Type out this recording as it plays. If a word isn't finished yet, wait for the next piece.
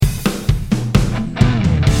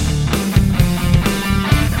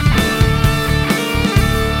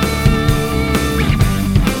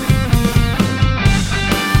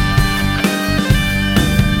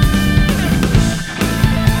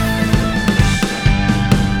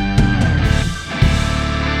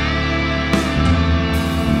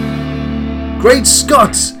Great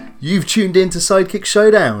Scott! You've tuned in to Sidekick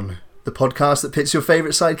Showdown, the podcast that pits your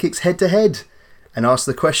favourite sidekicks head to head and asks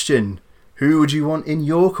the question, who would you want in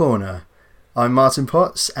your corner? I'm Martin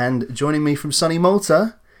Potts, and joining me from sunny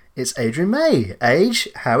Malta, it's Adrian May. Age,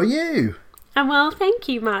 how are you? I'm well, thank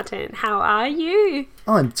you, Martin. How are you?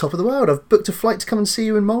 I'm top of the world. I've booked a flight to come and see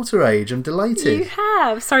you in Malta, Age. I'm delighted. You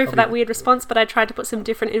have. Sorry for that weird response, but I tried to put some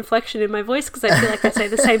different inflection in my voice because I feel like I say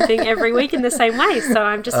the same thing every week in the same way. So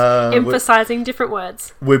I'm just emphasising different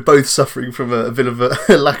words. We're both suffering from a bit of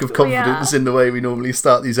a lack of confidence in the way we normally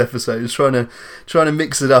start these episodes, trying to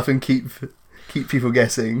mix it up and keep people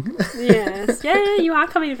guessing. Yes. Yeah, you are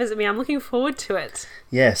coming to visit me. I'm looking forward to it.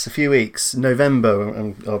 Yes, a few weeks. November,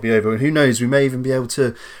 and I'll be over. And who knows, we may even be able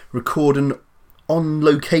to record an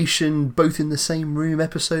on-location, both in the same room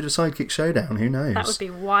episode of Sidekick Showdown. Who knows? That would be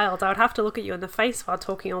wild. I would have to look at you in the face while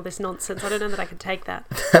talking all this nonsense. I don't know that I could take that.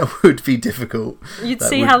 That would be difficult. You'd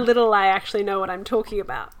see how little I actually know what I'm talking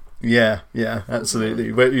about. Yeah,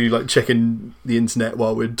 absolutely. Where you like checking the internet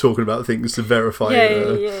while we're talking about things to verify. Yeah,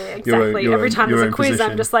 exactly. Every time there's a quiz,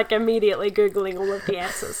 position. I'm just like immediately Googling all of the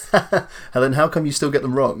answers. And then how come you still get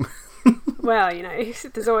them wrong? Well, you know,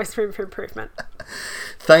 there's always room for improvement.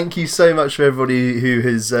 Thank you so much for everybody who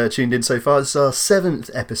has tuned in so far. This is our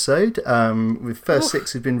 7th episode. With first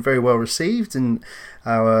 6 have been very well received, and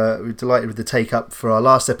we're delighted with the take up for our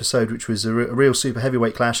last episode, which was a real super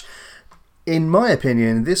heavyweight clash. In my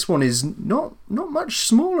opinion, this one is not much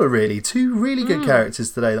smaller, really. 2 really good characters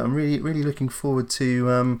today that I'm really looking forward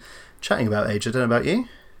to chatting about, Age. I don't know about you.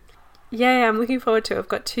 Yeah, I'm looking forward to it. I've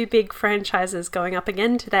got 2 big franchises going up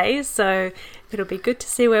again today, so it'll be good to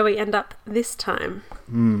see where we end up this time.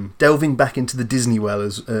 Delving back into the Disney well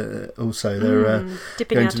as also. They're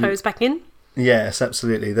dipping our toes back in. Yes,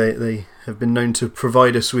 absolutely. They have been known to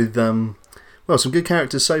provide us with some good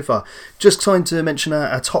characters so far. Just time to mention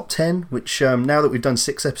our top 10, which now that we've done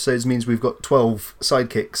 6 episodes means we've got 12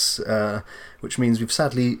 sidekicks, which means we've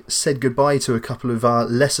sadly said goodbye to a couple of our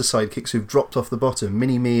lesser sidekicks who've dropped off the bottom.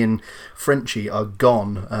 Mini-Me and Frenchie are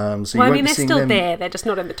gone. They're still there, they're just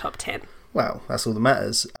not in the top 10. Well, that's all that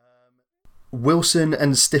matters. Wilson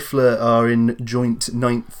and Stifler are in joint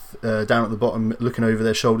 9th, down at the bottom, looking over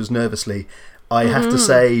their shoulders nervously. I have to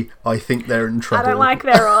say, I think they're in trouble. I don't like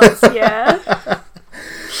their odds, yeah.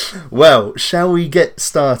 Well, shall we get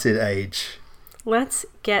started, Age? Let's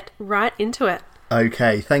get right into it.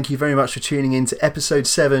 Okay, thank you very much for tuning in to episode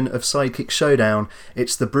 7 of Sidekick Showdown.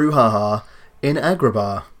 It's the Brouhaha in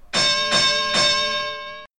Agrabah.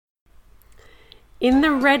 In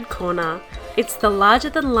the red corner, it's the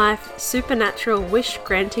larger-than-life supernatural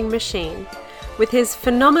wish-granting machine. With his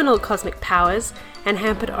phenomenal cosmic powers, and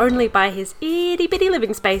hampered only by his itty-bitty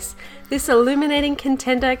living space, this illuminating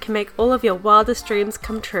contender can make all of your wildest dreams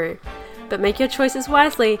come true. But make your choices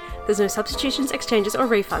wisely, there's no substitutions, exchanges or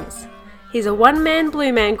refunds. He's a one-man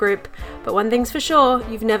Blue Man group, but one thing's for sure,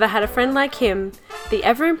 you've never had a friend like him. The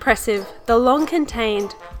ever-impressive, the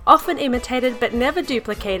long-contained, often imitated but never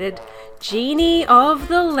duplicated, Genie of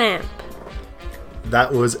the Lamp.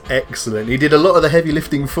 That was excellent. He did a lot of the heavy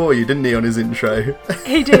lifting for you, didn't he, on his intro?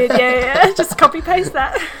 He did, yeah. Just copy-paste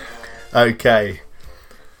that. Okay.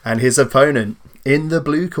 And his opponent in the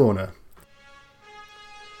blue corner.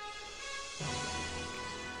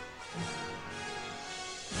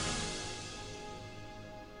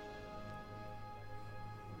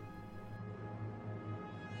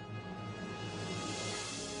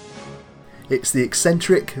 It's the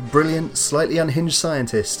eccentric, brilliant, slightly unhinged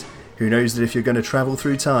scientist who knows that if you're going to travel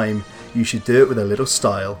through time, you should do it with a little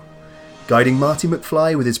style. Guiding Marty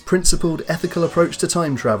McFly with his principled, ethical approach to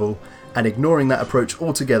time travel, and ignoring that approach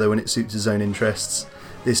altogether when it suits his own interests,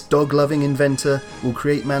 this dog-loving inventor will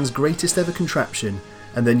create man's greatest ever contraption,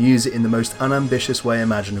 and then use it in the most unambitious way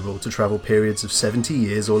imaginable to travel periods of 70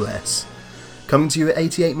 years or less. Coming to you at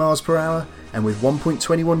 88 miles per hour, and with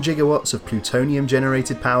 1.21 gigawatts of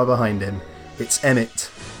plutonium-generated power behind him, it's Emmett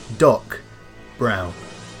Doc Brown.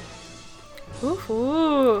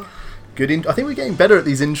 Ooh. Good. I think we're getting better at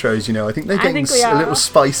these intros. You know, I think they're getting a little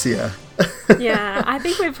spicier. Yeah, I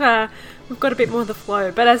think we've got a bit more of the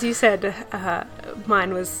flow. But as you said,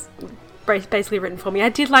 mine was basically written for me. I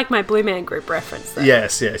did like my Blue Man Group reference, though.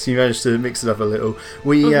 Yes, you managed to mix it up a little.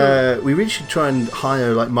 We really should try and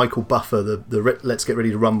hire like Michael Buffer, the Let's Get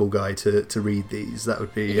Ready to Rumble guy, to read these. That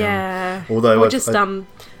would be Although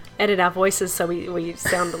edit our voices so we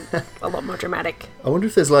sound a lot more dramatic. I wonder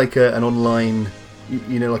if there's like an online,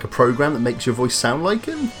 like a program that makes your voice sound like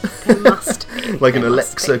him. There must be. Like an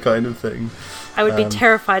Alexa kind of thing. I would be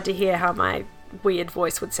terrified to hear how my weird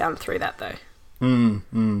voice would sound through that, though.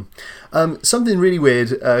 Something really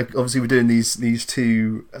weird. Obviously, we're doing these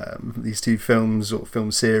two films or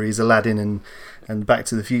film series, Aladdin and Back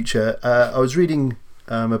to the Future. I was reading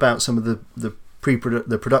about some of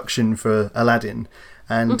the production for Aladdin,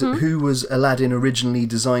 and who was Aladdin originally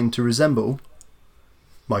designed to resemble?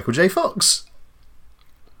 Michael J. Fox.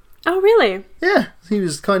 Oh, really? Yeah, he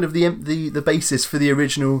was kind of the basis for the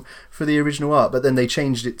original art, but then they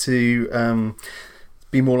changed it to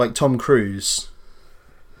be more like Tom Cruise.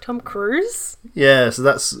 Tom Cruise? Yeah, so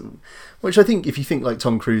that's... Which I think, if you think like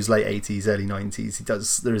Tom Cruise, late 80s, early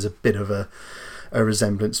 90s, there is a bit of a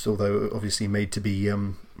resemblance, although obviously made to be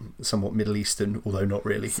somewhat Middle Eastern, although not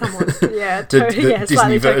really. Somewhat, yeah. the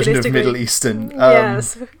Disney version of Middle Eastern.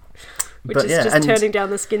 Yes. Which is yeah, just turning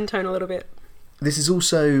down the skin tone a little bit. This is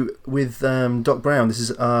also with Doc Brown. This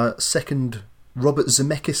is our second Robert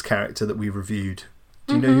Zemeckis character that we reviewed.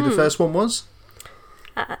 Do you know who the first one was?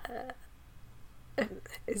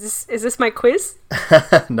 Is this my quiz?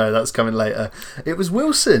 No, that's coming later. It was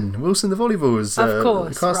Wilson the volleyball was of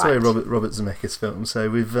course, Castaway right. Robert Zemeckis film. So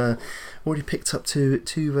we've already picked up two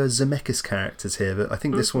Zemeckis characters here, but I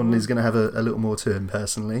think this one is going to have a little more to him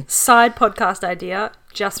personally. Side podcast idea,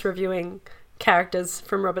 just reviewing characters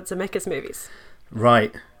from Robert Zemeckis movies.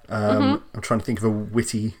 Right. I'm trying to think of a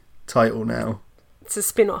witty title now. It's a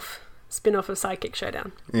spin-off of Sidekick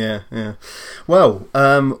Showdown. Yeah. Well,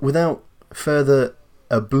 without further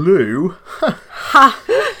ado,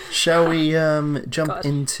 shall we jump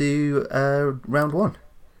into round one?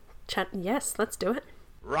 Yes, let's do it.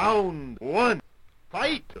 Round one,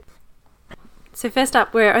 fight! So first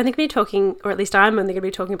up, we're only going to be talking, or at least I'm only going to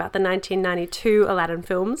be talking about the 1992 Aladdin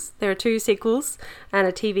films. There are 2 sequels and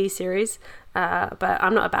a TV series, but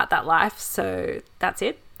I'm not about that life, so that's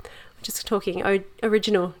it. We're just talking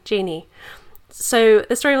original Genie. So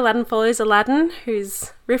the story of Aladdin follows Aladdin,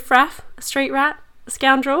 who's riffraff, a street rat, a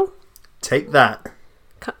scoundrel. Take that.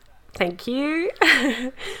 Thank you.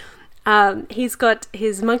 He's got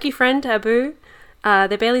his monkey friend, Abu.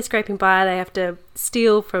 They're barely scraping by. They have to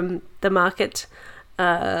steal from the market,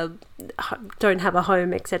 don't have a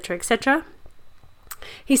home, etc., etc.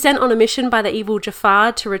 He's sent on a mission by the evil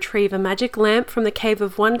Jafar to retrieve a magic lamp from the Cave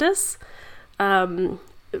of Wonders.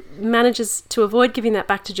 Manages to avoid giving that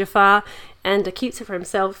back to Jafar and keeps it for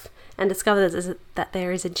himself and discovers that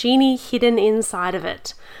there is a genie hidden inside of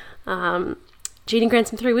it. Genie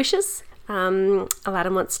grants him 3 wishes.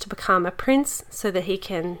 Aladdin wants to become a prince so that he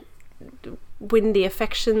can win the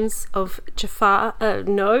affections of Jasmine.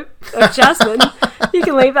 You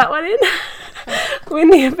can leave that one in. Win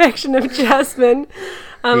the affection of Jasmine.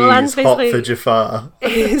 He's hot for Jafar.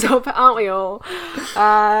 He's hot, aren't we all?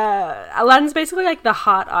 Aladdin's basically like the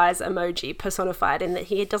heart eyes emoji personified, in that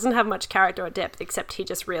he doesn't have much character or depth, except he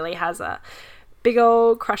just really has a big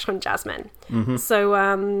old crush on Jasmine.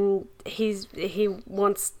 So he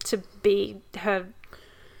wants to be her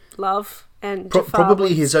love. And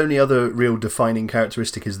probably his only other real defining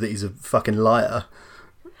characteristic is that he's a fucking liar.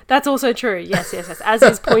 That's also true. Yes. As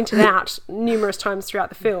is pointed out numerous times throughout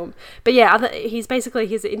the film. But yeah, he's basically,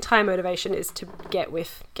 his entire motivation is to get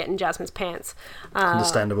in Jasmine's pants.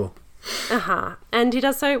 Understandable. And he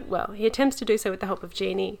does so, well, he attempts to do so with the help of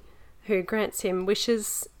Genie, who grants him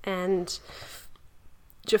wishes, and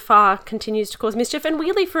Jafar continues to cause mischief. And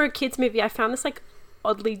weirdly, for a kids' movie, I found this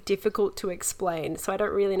oddly difficult to explain, so I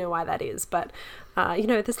don't really know why that is, but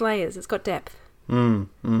there's layers, it's got depth, and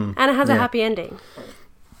it has a happy ending.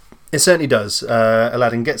 It certainly does.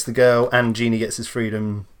 Aladdin gets the girl and Genie gets his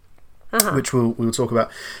freedom, which we'll talk about.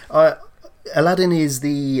 Aladdin is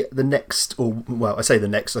the next, or well, I say the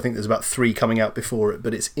next, I think there's about 3 coming out before it,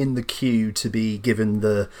 but it's in the queue to be given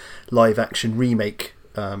the live action remake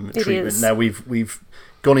treatment. Now we've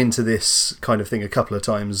gone into this kind of thing a couple of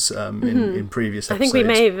times in previous episodes. I think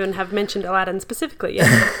we may even have mentioned Aladdin specifically,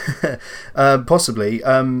 yeah. Possibly.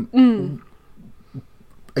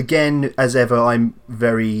 Again, as ever, I'm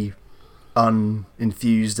very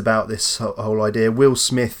unenthused about this whole idea. Will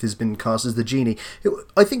Smith has been cast as the Genie.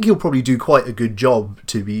 I think he'll probably do quite a good job,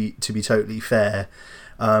 to be totally fair.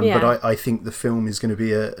 But I think the film is going to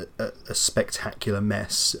be a spectacular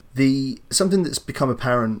mess. Something that's become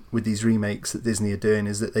apparent with these remakes that Disney are doing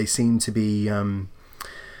is that they seem to be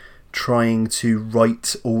trying to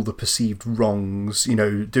right all the perceived wrongs,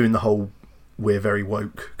 doing the whole "we're very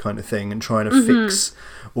woke" kind of thing, and trying to fix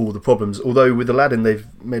all the problems. Although with Aladdin, they've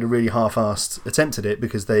made a really half-assed attempt at it,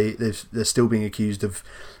 because they're still being accused of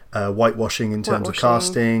whitewashing in terms of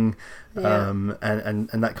casting, and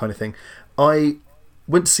that kind of thing. I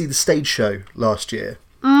went to see the stage show last year.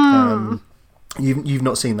 You've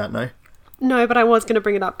not seen that, no? No, but I was going to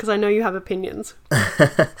bring it up because I know you have opinions.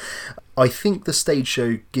 I think the stage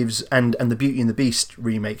show gives, and the Beauty and the Beast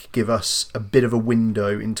remake give us a bit of a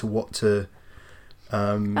window into what to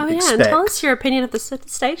and expect. tell us your opinion of the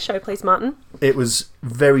stage show, please, Martin. It was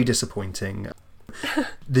very disappointing.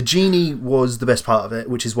 The Genie was the best part of it,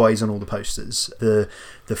 which is why he's on all the posters. The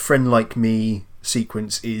Friend Like Me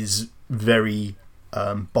sequence is very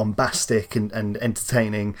bombastic and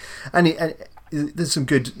entertaining, and there's some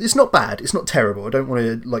good. It's not bad. It's not terrible. I don't want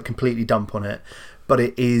to like completely dump on it, but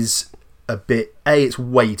it is a bit. It's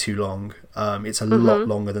way too long. It's a lot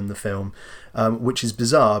longer than the film, which is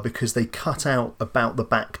bizarre because they cut out about the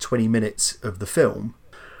back 20 minutes of the film.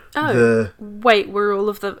 Wait, where all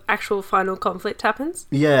of the actual final conflict happens?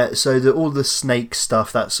 Yeah, so all the snake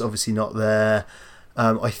stuff, that's obviously not there.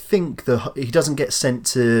 I think he doesn't get sent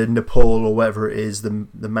to Nepal or wherever it is,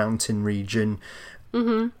 the mountain region.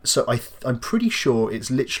 So I'm pretty sure it's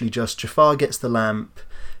literally just Jafar gets the lamp,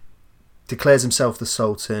 declares himself the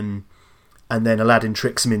Sultan, and then Aladdin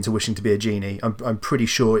tricks him into wishing to be a genie. I'm pretty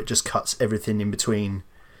sure it just cuts everything in between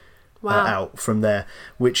out from there,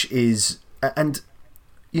 which is... And,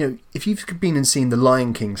 you know, if you've been and seen the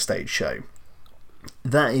Lion King stage show,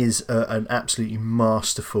 that is an absolutely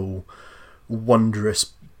masterful,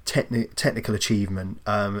 wondrous technical achievement.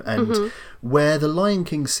 And where the Lion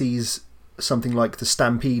King sees something like the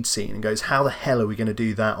Stampede scene and goes, how the hell are we going to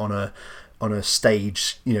do that on a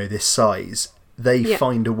stage, you know, this size? They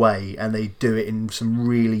find a way, and they do it in some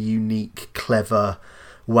really unique, clever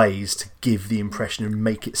ways to give the impression and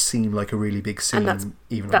make it seem like a really big scene,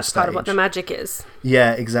 even on that's stage. part of what the magic is.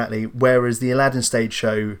 Yeah, exactly. Whereas the Aladdin stage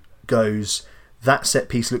show goes, that set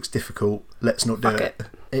piece looks difficult, let's not do it.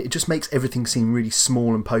 It just makes everything seem really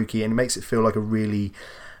small and pokey, and it makes it feel like a really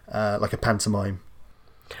like a pantomime.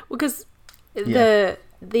 Well, because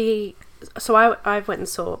so I went and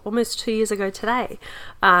saw, almost 2 years ago today,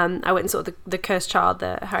 I went and saw the Cursed Child,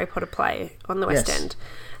 the Harry Potter play on the West End,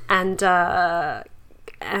 and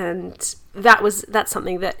that's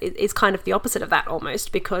something that is kind of the opposite of that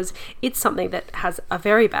almost, because it's something that has a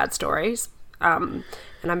very bad stories, and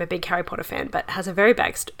I'm a big Harry Potter fan, but has a very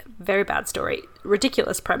bad story,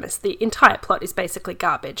 ridiculous premise. The entire plot is basically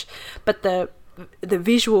garbage, but the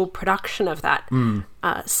visual production of that,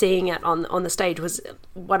 seeing it on the stage, was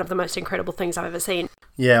one of the most incredible things I've ever seen.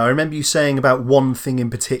 Yeah, I remember you saying about one thing in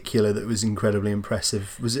particular that was incredibly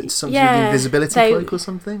impressive. Was it something with the invisibility cloak or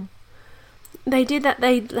something? They did that.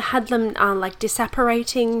 They had them like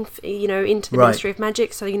disapparating, you know, into the Ministry of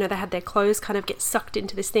Magic. So, you know, they had their clothes kind of get sucked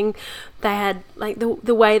into this thing. They had like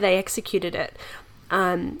the way they executed it.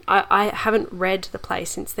 I haven't read the play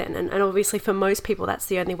since then, and obviously for most people that's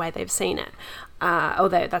the only way they've seen it,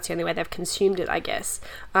 although that's the only way they've consumed it, I guess.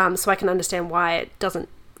 So I can understand why it doesn't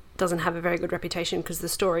have a very good reputation, because the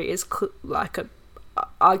story is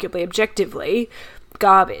arguably objectively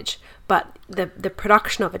garbage, but the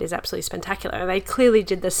production of it is absolutely spectacular, and they clearly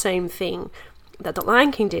did the same thing that the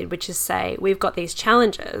Lion King did, which is say, we've got these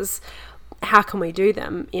challenges, how can we do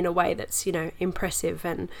them in a way that's, you know, impressive,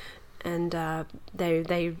 and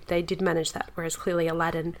they did manage that, whereas clearly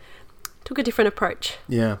Aladdin took a different approach.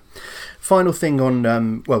 Yeah. Final thing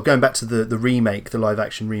on, going back to the remake, the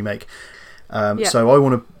live-action remake. So I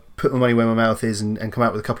want to put my money where my mouth is and come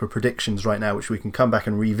out with a couple of predictions right now, which we can come back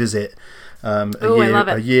and revisit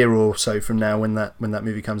a year or so from now when that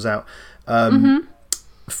movie comes out.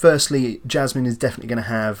 Firstly, Jasmine is definitely going to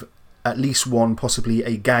have at least one, possibly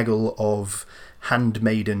a gaggle of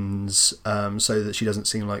handmaidens, so that she doesn't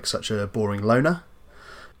seem like such a boring loner.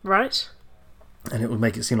 Right. And it will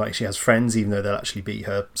make it seem like she has friends, even though they'll actually be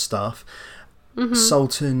her staff.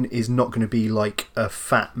 Sultan is not going to be like a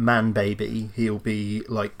fat man baby. He'll be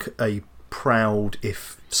like a proud,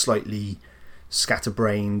 if slightly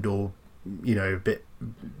scatterbrained or, you know, a bit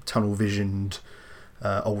tunnel visioned,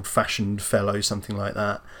 old-fashioned fellow, something like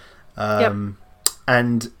that.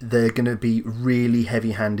 And they're going to be really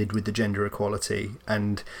heavy-handed with the gender equality.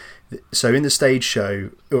 And so in the stage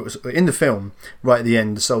show, in the film, right at the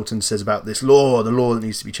end, the Sultan says about this law, the law that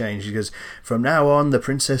needs to be changed. He goes, from now on, the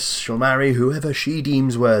princess shall marry whoever she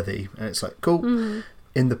deems worthy. And it's like, cool.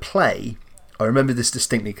 In the play, I remember this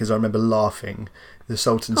distinctly because I remember laughing. The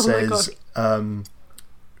Sultan says,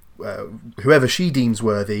 whoever she deems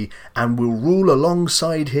worthy, and will rule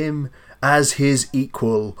alongside him as his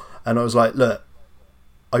equal. And I was like, look,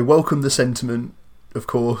 I welcome the sentiment, of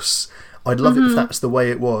course. I'd love it if that's the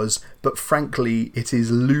way it was, but frankly, it is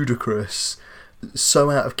ludicrous,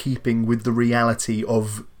 so out of keeping with the reality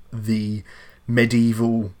of the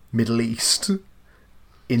medieval Middle East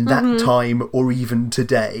in that time, or even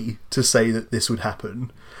today, to say that this would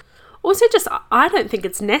happen. Also, just, I don't think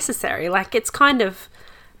it's necessary. Like, it's kind of...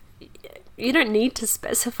 need to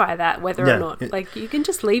specify that whether or not. Like, you can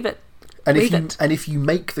just leave it. And if you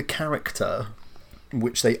make the character,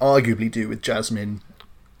 which they arguably do with Jasmine,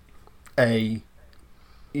 a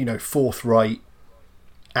forthright,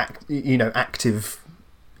 active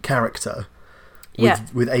character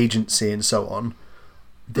with agency and so on,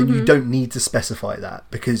 then you don't need to specify that,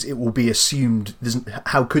 because it will be assumed. There's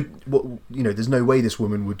no way this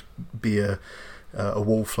woman would be a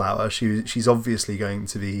wallflower. She's obviously going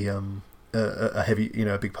to be a heavy,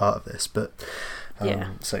 a big part of this. But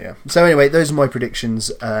So anyway, those are my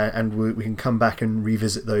predictions, and we can come back and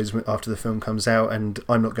revisit those after the film comes out. And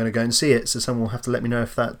I'm not going to go and see it, so someone will have to let me know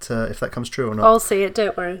if that comes true or not. I'll see it.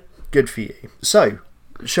 Don't worry. Good for you. So,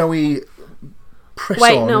 shall we press on?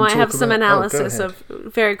 Wait, no, I have some analysis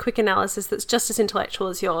very quick analysis that's just as intellectual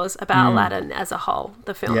as yours about Aladdin as a whole.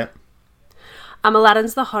 The film. Yeah.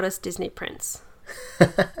 Aladdin's the hottest Disney prince,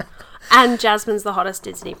 and Jasmine's the hottest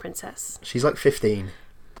Disney princess. She's like 15.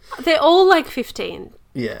 They're all like 15.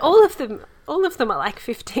 Yeah. All of them are like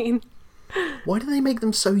 15. Why do they make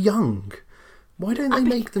them so young? Why don't they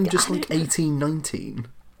make them just like 18, 19?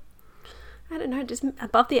 I don't know, just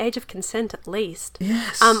above the age of consent at least.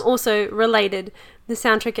 Yes. Also, related, the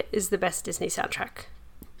soundtrack is the best Disney soundtrack.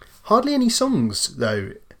 Hardly any songs,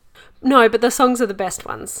 though. No, but the songs are the best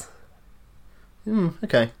ones.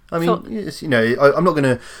 Okay. I mean, I'm not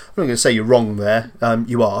gonna say you're wrong there.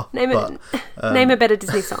 You are. Name a better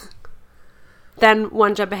Disney song than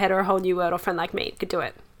One Jump Ahead or A Whole New World or Friend Like Me. Could do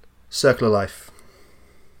it. Circle of Life.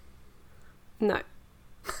 No.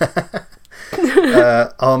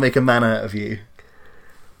 I'll Make a Man Out of You.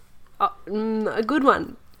 A good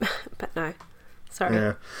one, but no. Sorry.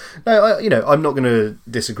 Yeah. No, I'm not going to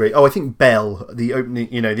disagree. Oh, I think Belle, the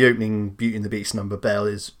opening Beauty and the Beast number, Belle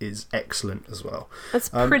is excellent as well. It's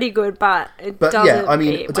pretty good, but doesn't. Yeah, I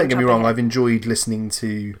mean, don't get me wrong. I've enjoyed listening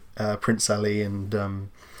to Prince Ali and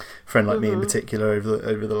Friend Like Me in particular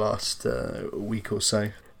over the last week or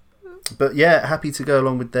so. But yeah, happy to go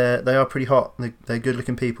along with they are pretty hot. They're good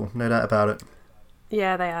looking people, no doubt about it.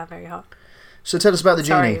 Yeah, they are very hot. So tell us about the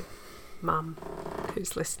Genie. Sorry, Mum,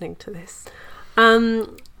 who's listening to this.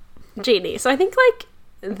 Genie. So I think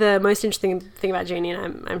the most interesting thing about Genie,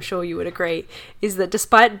 and I'm sure you would agree, is that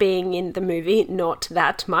despite being in the movie not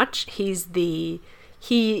that much, he is the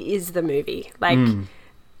movie.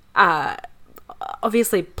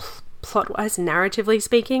 Obviously, plot-wise, narratively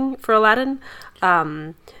speaking, for Aladdin,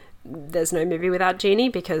 there's no movie without Genie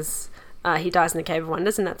because he dies in the Cave of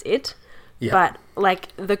Wonders and that's it. Yeah. But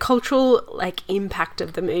the cultural impact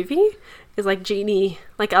of the movie is Genie,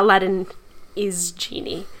 Aladdin is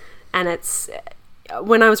Genie, and it's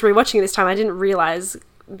when I was rewatching it this time, I didn't realize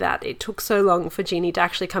that it took so long for Genie to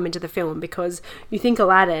actually come into the film, because you think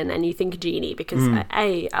Aladdin and you think Genie because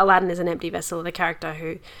Aladdin is an empty vessel of a character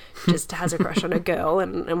who just has a crush on a girl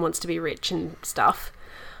and wants to be rich and stuff.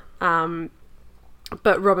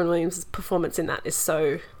 But Robin Williams' performance in that is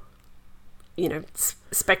so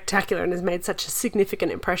spectacular and has made such a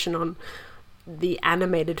significant impression on the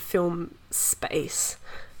animated film space.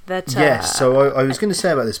 So I was going to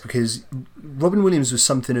say about this, because Robin Williams was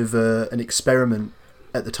something of an experiment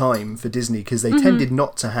at the time for Disney, because they tended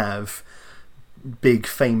not to have big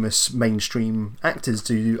famous mainstream actors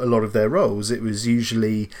do a lot of their roles. It was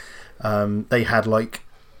usually they had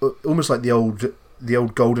almost like the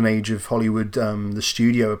old golden age of Hollywood, the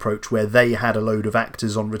studio approach, where they had a load of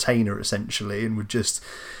actors on retainer essentially and would just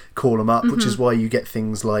call them up, which is why you get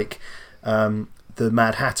things like the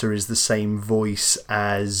Mad Hatter is the same voice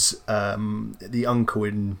as the uncle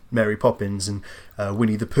in Mary Poppins, and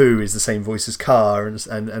Winnie the Pooh is the same voice as Car,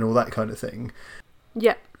 and all that kind of thing.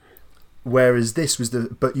 Yeah. Whereas this was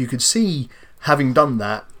but you could see, having done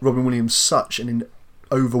that, Robin Williams such an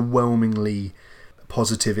overwhelmingly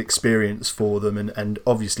positive experience for them, and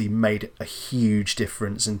obviously made a huge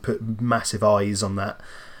difference and put massive eyes on that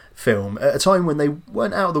film at a time when they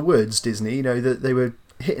weren't out of the woods. Disney, that they were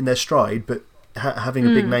hitting their stride, but having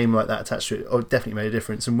a big name like that attached to it definitely made a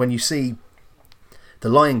difference. And when you see The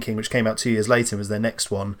Lion King, which came out 2 years later, was their next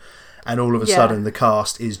one, and all of a sudden the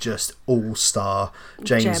cast is just all-star.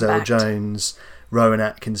 James Earl Jones, Rowan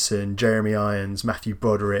Atkinson, Jeremy Irons, Matthew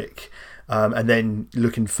Broderick, and then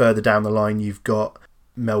looking further down the line, you've got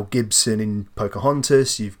Mel Gibson in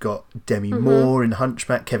Pocahontas, you've got Demi Moore in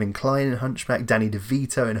Hunchback, Kevin Kline in Hunchback, Danny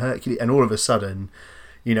DeVito in Hercules, and all of a sudden,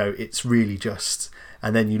 it's really just...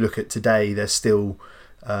 And then you look at today, they're still,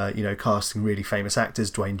 casting really famous actors.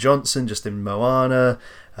 Dwayne Johnson, just in Moana,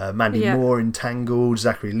 Mandy Moore in Tangled,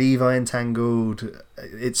 Zachary Levi in Tangled,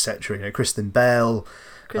 etc. Kristen Bell.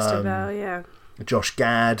 Kristen Bell, yeah. Josh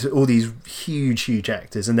Gad, all these huge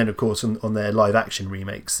actors, and then of course on their live action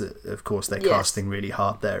remakes, of course they're casting really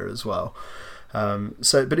hard there as well.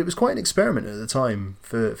 But it was quite an experiment at the time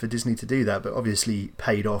for Disney to do that, but obviously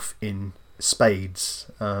paid off in spades.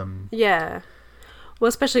 Yeah. Well,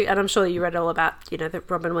 especially, and I'm sure you read all about, the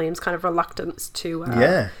Robin Williams kind of reluctance to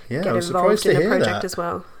get involved in the project as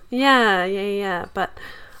well. Yeah. But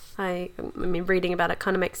I mean, reading about it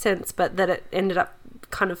kind of makes sense, but that it ended up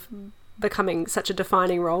kind of becoming such a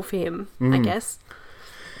defining role for him, I guess.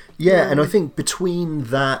 Yeah, and I think between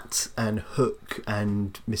that and Hook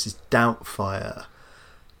and Mrs. Doubtfire,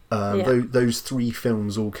 those three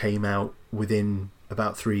films all came out within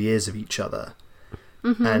about 3 years of each other.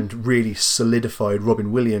 And really solidified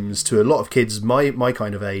Robin Williams to a lot of kids my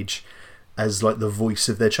kind of age as like the voice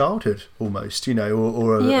of their childhood almost,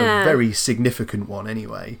 or a very significant one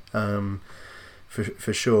anyway.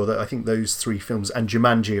 For sure, that I think those three films, and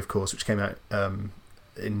Jumanji of course, which came out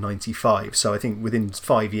in 95, so I think within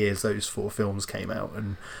 5 years those four films came out.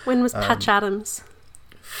 And when was Patch Adams?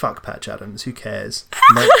 Fuck Patch Adams, who cares?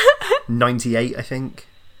 98 I think.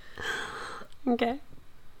 Okay.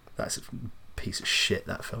 That's a piece of shit,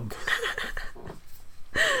 that film.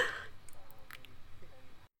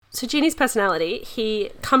 So Genie's personality,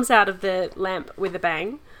 he comes out of the lamp with a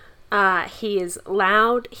bang. He is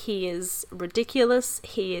loud, he is ridiculous,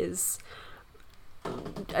 he is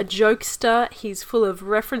a jokester, he's full of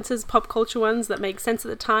references, pop culture ones that make sense at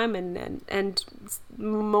the time and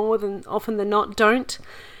more than often than not don't.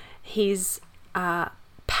 He's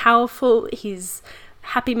powerful, he's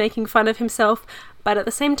happy making fun of himself, but at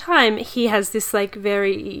the same time he has this like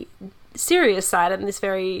very serious side and this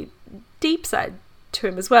very deep side to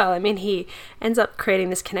him as well. I mean, he ends up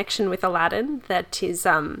creating this connection with Aladdin that is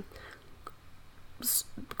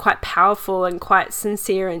quite powerful and quite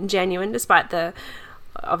sincere and genuine, despite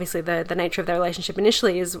obviously the nature of their relationship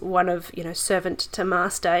initially is one of servant to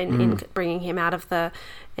master in bringing him out of the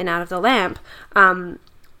lamp.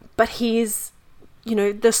 But he's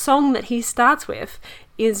the song that he starts with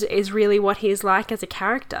is really what he's like as a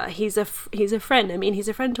character. He's a friend. I mean, he's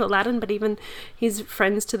a friend to Aladdin, but even he's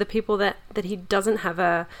friends to the people that he doesn't have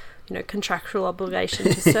a contractual obligation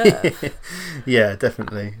to serve. Yeah,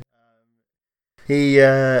 definitely. He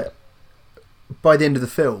by the end of the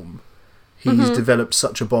film, he's developed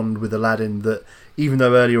such a bond with Aladdin that even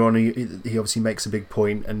though earlier on he obviously makes a big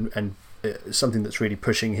point and something that's really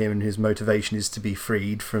pushing him and his motivation is to be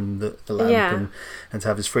freed from the lamp and to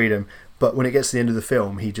have his freedom. But when it gets to the end of the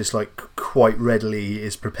film, he just like quite readily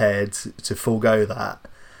is prepared to forego that,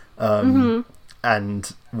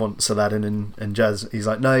 and wants Aladdin and Jazz. He's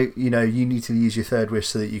like, no, you need to use your third wish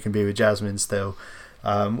so that you can be with Jasmine still.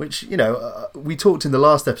 Which we talked in the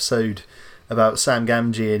last episode about Sam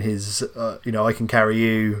Gamgee and his I Can Carry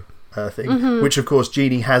You thing, which of course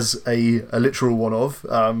Genie has a literal one of.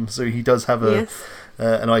 So he does have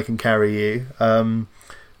an I Can Carry You,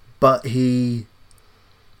 but he.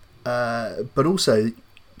 But also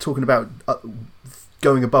talking about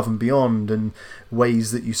going above and beyond and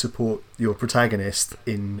ways that you support your protagonist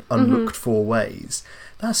in unlooked for ways.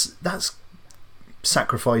 That's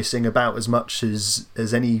sacrificing about as much as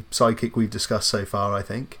any sidekick we've discussed so far, I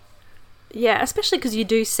think. Yeah, especially because you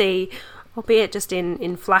do see, albeit just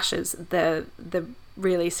in flashes, the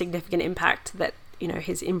really significant impact that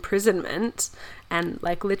his imprisonment and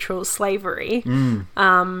like literal slavery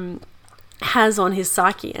has on his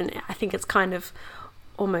psyche. And I think it's kind of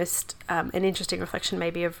almost an interesting reflection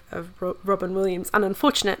maybe of Robin Williams, an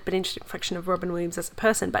unfortunate but interesting reflection of Robin Williams as a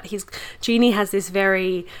person. But Genie has this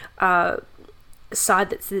very side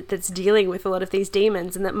that's dealing with a lot of these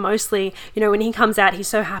demons, and that mostly when he comes out, he's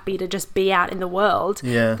so happy to just be out in the world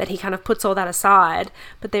that he kind of puts all that aside,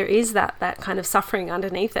 but there is that kind of suffering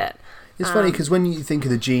underneath it. It's funny because when you think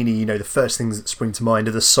of the Genie, the first things that spring to mind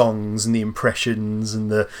are the songs and the impressions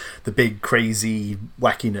and the big crazy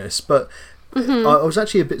wackiness. But I was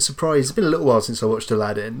actually a bit surprised. It's been a little while since I watched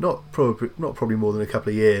Aladdin, not probably more than a couple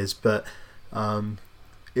of years, but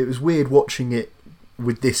it was weird watching it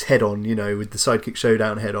with this head on, with the Sidekick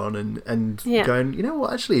Showdown head on, and going,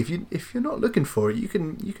 what? Actually, if you're not looking for it, you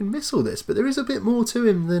can miss all this. But there is a bit more to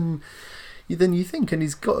him than you think, and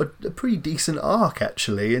he's got a pretty decent arc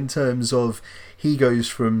actually, in terms of he goes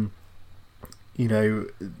from in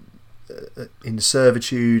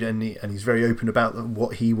servitude, and he's very open about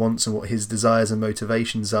what he wants and what his desires and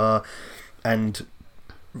motivations are, and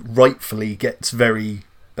rightfully gets very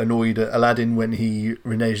annoyed at Aladdin when he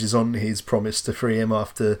reneges on his promise to free him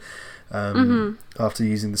after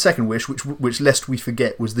using the second wish, which lest we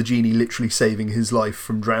forget was the Genie literally saving his life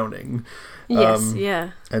from drowning. Yes,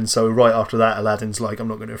 yeah. And so right after that, Aladdin's like, I'm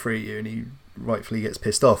not going to free you, and he rightfully gets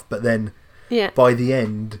pissed off. But then Yeah. by the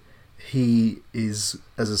end, he is,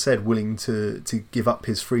 as I said, willing to give up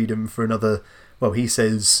his freedom for another, well, he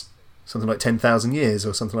says something like 10,000 years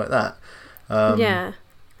or something like that. Yeah.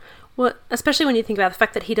 Well, especially when you think about the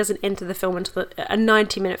fact that he doesn't enter the film until a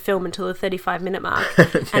 90-minute film until the 35-minute mark,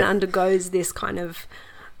 and undergoes this kind of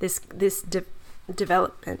this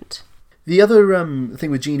development. The other thing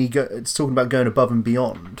with Genie, it's talking about going above and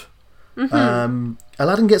beyond.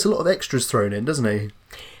 Aladdin gets a lot of extras thrown in, doesn't he?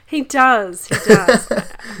 He does.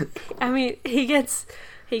 I mean, he gets.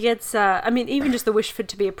 I mean, even just the wish for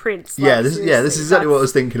to be a prince. Like, this is exactly what I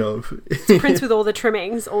was thinking of. Prince with all the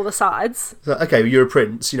trimmings, all the sides. So, okay, you're a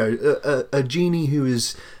prince. You know, a genie who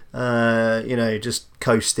is, just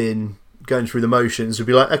coasting, going through the motions would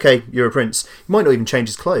be like, okay, you're a prince. You might not even change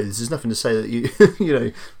his clothes. There's nothing to say that you,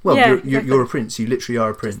 you're a prince. You literally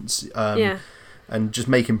are a prince. And just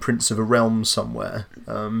make him prince of a realm somewhere.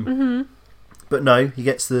 But no, he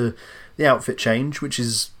gets the outfit change, which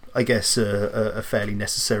is, I guess, a fairly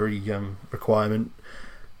necessary requirement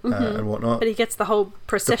and whatnot. But he gets the whole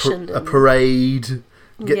procession. A parade.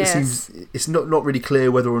 Yes. It's not really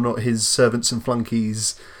clear whether or not his servants and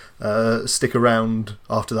flunkies stick around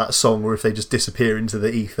after that song or if they just disappear into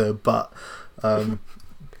the ether. But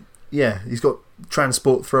he's got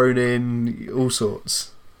transport thrown in, all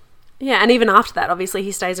sorts. Yeah, and even after that, obviously,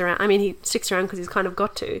 he stays around. I mean, he sticks around because he's kind of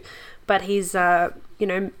got to. But he's,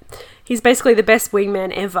 he's basically the best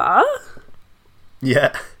wingman ever.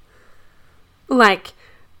 Yeah. Like,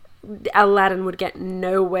 Aladdin would get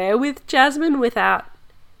nowhere with Jasmine without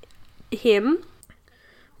him.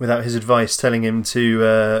 Without his advice telling him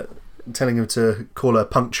to call her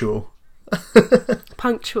punctual.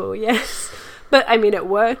 Punctual, yes. But, I mean, it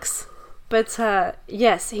works. But,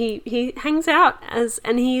 yes, he hangs out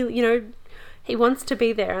and he wants to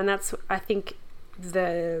be there. And that's, I think,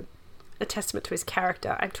 a testament to his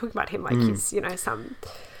character. I'm talking about him like he's, some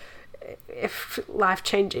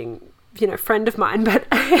life-changing, friend of mine, but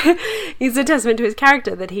he's a testament to his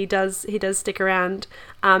character that he does stick around,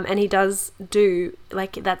 and he does do,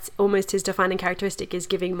 like, that's almost his defining characteristic, is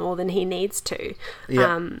giving more than he needs to.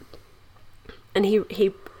 Yeah. And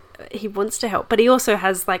he wants to help, but he also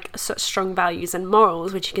has, like, such strong values and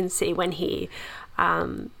morals, which you can see when he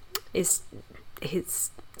his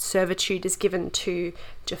servitude is given to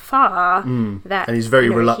Jafar. That, and he's very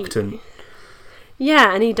reluctant.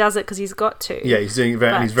 And he does it because he's got to. Yeah, he's doing it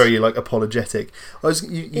very, and he's very, like, apologetic.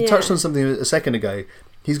 You touched on something a second ago.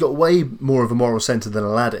 He's got way more of a moral centre than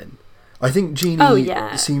Aladdin. I think Genie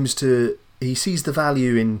he sees the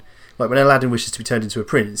value in, like, when Aladdin wishes to be turned into a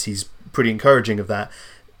prince, he's pretty encouraging of that.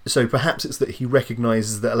 So perhaps it's that he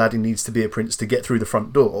recognises that Aladdin needs to be a prince to get through the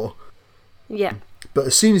front door. Yeah. But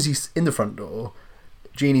as soon as he's in the front door,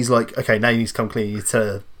 Genie's like, okay, now you need to come clean. You need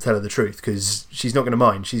to tell her the truth, because she's not going to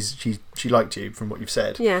mind. She liked you from what you've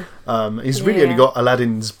said. Yeah. He's really only got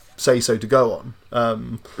Aladdin's say-so to go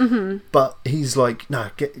on. But he's like, no,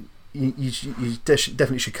 you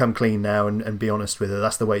definitely should come clean now and be honest with her.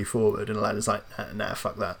 That's the way forward. And Aladdin's like, nah,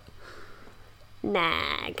 fuck that.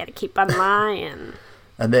 Nah, gotta keep on lying.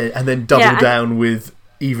 and then double down with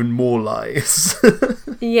even more lies.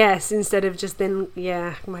 Yes, instead of just then,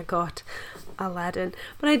 oh my God, Aladdin.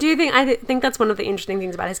 But I think that's one of the interesting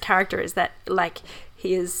things about his character, is that, like,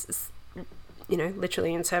 he is,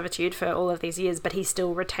 literally in servitude for all of these years, but he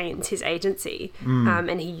still retains his agency,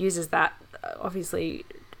 and he uses that obviously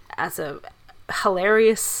as a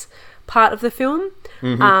hilarious part of the film.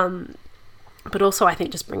 But also, I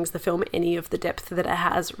think, just brings the film any of the depth that it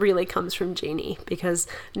has really comes from Genie, because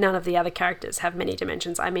none of the other characters have many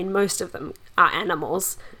dimensions. I mean, most of them are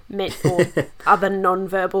animals, or other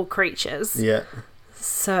non-verbal creatures. Yeah.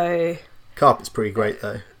 So... Carpet's pretty great,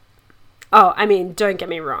 though. Oh, I mean, don't get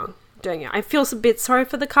me wrong. I feel a bit sorry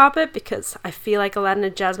for the carpet, because I feel like Aladdin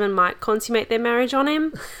and Jasmine might consummate their marriage on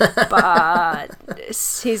him, but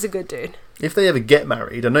he's a good dude. If they ever get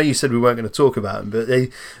married, I know you said we weren't going to talk about him, but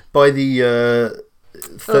by the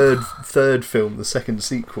third film, the second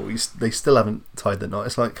sequel, they still haven't tied the knot.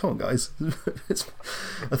 It's like, come on, guys.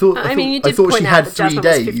 I thought she had 3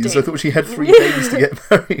 days. I thought she had 3 days to get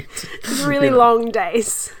married. Really long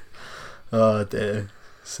days. Oh dear,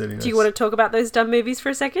 silliness. Do you want to talk about those dumb movies for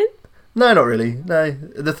a second? No, not really. No,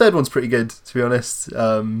 the third one's pretty good, to be honest.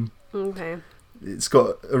 Okay. It's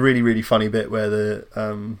got a really, really funny bit where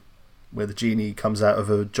the genie comes out of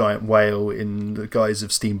a giant whale in the guise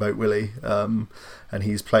of Steamboat Willie, and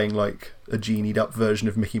he's playing like a genied up version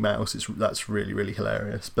of Mickey Mouse. That's really, really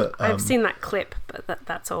hilarious. But I've seen that clip, but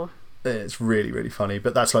that's all. It's really, really funny,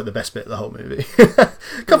 but that's like the best bit of the whole movie. A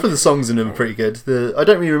couple of the songs in them are pretty good. I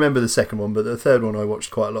don't really remember the second one, but the third one I watched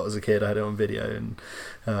quite a lot as a kid. I had it on video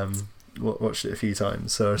and watched it a few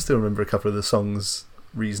times, so I still remember a couple of the songs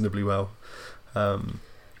reasonably well. And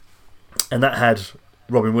that had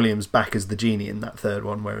Robin Williams back as the genie in that third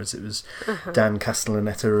one, whereas it was Dan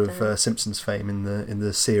Castellaneta of Simpsons fame in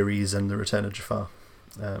the series and The Return of Jafar,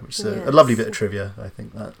 which is a lovely bit of trivia, I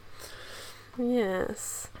think, that.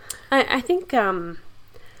 Yes. I think I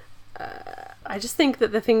just think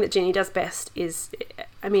that the thing that Genie does best is,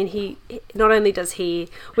 I mean, he not only does he,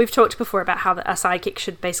 we've talked before about how a sidekick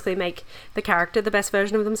should basically make the character the best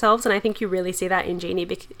version of themselves, and I think you really see that in Genie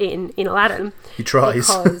in Aladdin. He tries.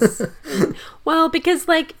 Because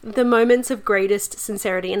like the moments of greatest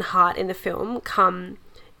sincerity and heart in the film come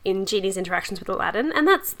in Genie's interactions with Aladdin, and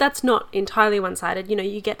that's not entirely one-sided. You know,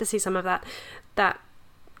 you get to see some of that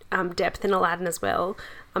depth in Aladdin as well.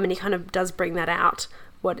 I mean, he kind of does bring that out.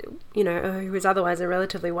 Who is otherwise a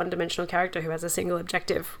relatively one-dimensional character who has a single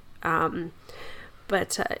objective.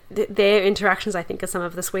 But their interactions, I think, are some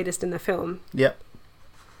of the sweetest in the film. Yep,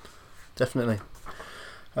 definitely.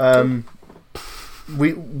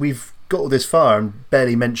 We've got all this far and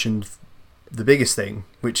barely mentioned the biggest thing,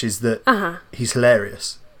 which is that he's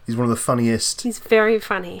hilarious. He's one of the funniest. He's very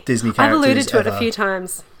funny. Disney characters. I've alluded to ever. it a few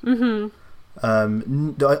times.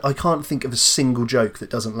 I can't think of a single joke that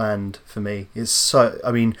doesn't land for me. It's so.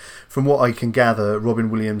 I mean, from what I can gather, Robin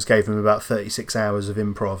Williams gave them about 36 hours of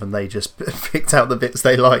improv, and they just picked out the bits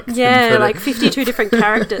they liked. Yeah, like 52 different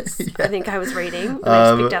characters. Yeah. I think I was reading. And they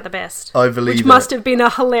just picked out the best. I believe which must have been a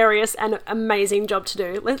hilarious and amazing job to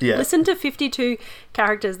do. Listen to 52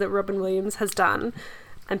 characters that Robin Williams has done,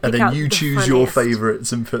 and pick then out you choose funniest. your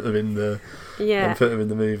favourites and put them in the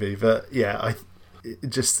movie. But yeah,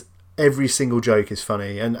 every single joke is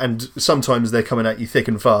funny, and sometimes they're coming at you thick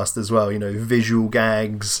and fast as well. You know, visual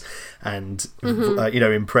gags and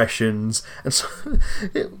impressions, and so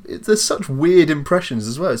there's such weird impressions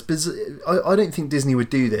as well. It's bizarre. I don't think Disney would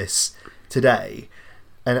do this today,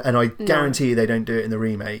 and I guarantee they don't do it in the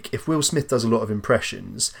remake. If Will Smith does a lot of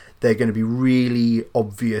impressions, they're going to be really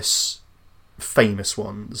obvious, famous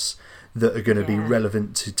ones that are going to be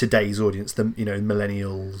relevant to today's audience, the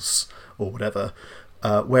millennials or whatever.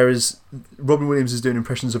 Whereas Robin Williams is doing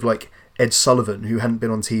impressions of like Ed Sullivan, who hadn't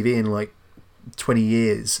been on TV in like 20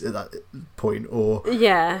 years at that point, or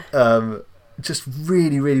just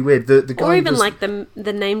really, really weird. The guy, or even like the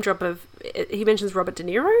name drop of, he mentions Robert De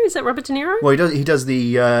Niro. Is that Robert De Niro? Well, he does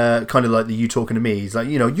the kind of like the "you talking to me." He's like,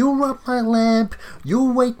 you'll rub my lamp,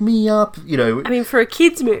 you'll wake me up. I mean, for a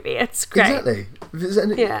kids movie, it's great. Exactly.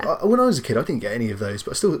 When I was a kid, I didn't get any of those,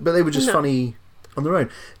 but they were just funny on their own.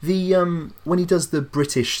 When he does the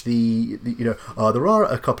British, there are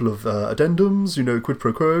a couple of addendums, quid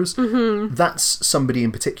pro quos. Mm-hmm. That's somebody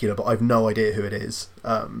in particular, but I've no idea who it is.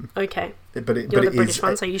 Okay. But You're the British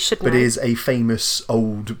one, so you should know. But it is a famous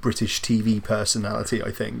old British TV personality,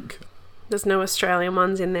 I think. There's no Australian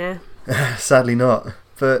ones in there. Sadly not.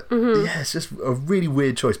 But it's just a really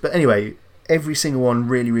weird choice. But anyway, every single one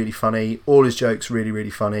really, really funny. All his jokes really, really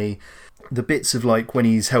funny. The bits of like when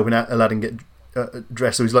he's helping out Aladdin get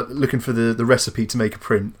dressed, so he's like looking for the recipe to make a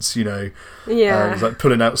prince, he's like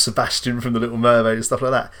pulling out Sebastian from The Little Mermaid and stuff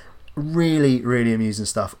like that. Really, really amusing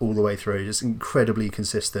stuff all the way through, just incredibly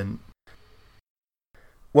consistent.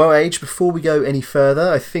 Well, Age, before we go any further,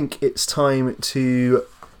 I think it's time to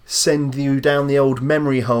send you down the old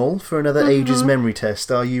memory hole for another Age's memory test.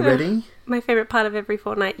 Are you ready? My favourite part of every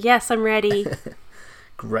fortnight. Yes, I'm ready.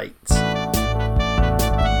 Great.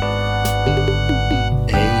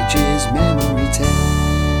 Age's memory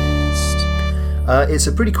test. It's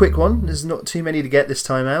a pretty quick one. There's not too many to get this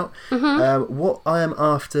time out. What I am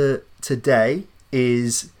after today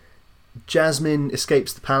is Jasmine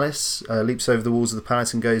escapes the palace, leaps over the walls of the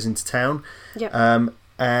palace and goes into town. Yep.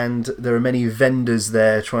 And there are many vendors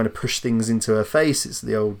there trying to push things into her face. It's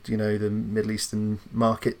the old, the Middle Eastern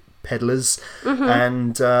market peddlers.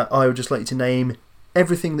 And I would just like you to name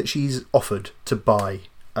everything that she's offered to buy.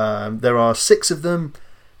 There are 6 of them.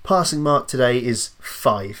 Passing mark today is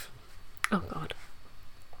 5. Oh God.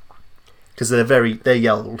 Because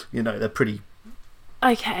they're old, they're pretty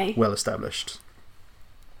well established.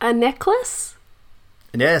 A necklace?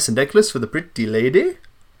 Yes, a necklace for the pretty lady.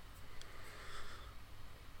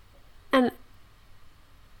 And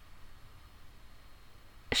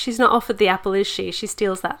she's not offered the apple, is she? She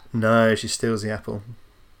steals that. No, she steals the apple.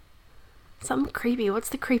 Something creepy. What's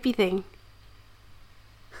the creepy thing?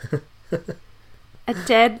 A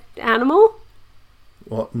dead animal?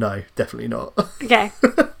 What? No, definitely not. Okay.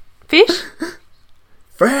 Fish?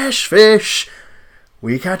 Fresh fish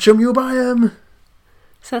We catch 'em, you buy 'em.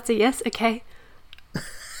 So that's a yes? Okay.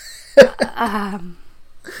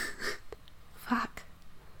 Fuck.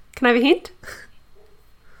 Can I have a hint?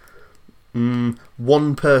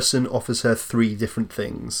 One person offers her 3 different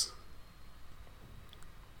things.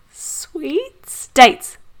 Sweets?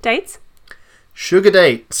 Dates. Sugar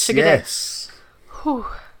dates. Sugar yes. Whew.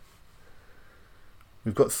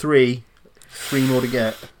 We've got 3 more to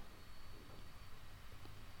get.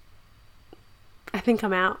 I think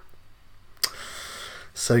I'm out.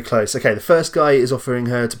 So close. Okay, the first guy is offering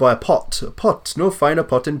her to buy a pot, no finer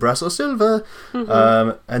pot in brass or silver.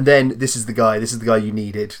 And then this is the guy you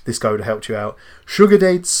needed. This guy would have helped you out. Sugar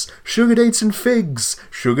dates and figs,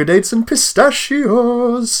 sugar dates and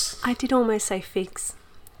pistachios. I did almost say figs.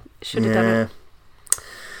 Should have done it.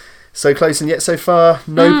 So close and yet so far.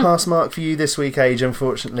 No pass mark for you this week, Age.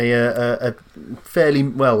 Unfortunately, a fairly,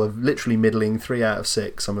 well, a literally middling 3 out of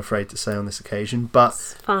 6, I'm afraid to say on this occasion. But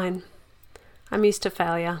it's fine. I'm used to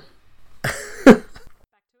failure.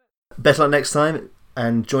 Better luck next time,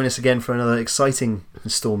 and join us again for another exciting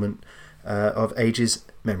instalment of Age's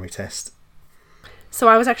memory test. So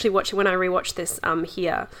I was actually watching, when I rewatched this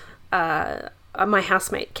here, my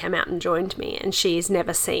housemate came out and joined me, and she's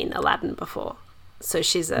never seen Aladdin before. So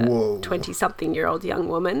she's a 20-something-year-old young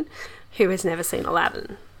woman who has never seen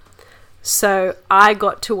Aladdin. So I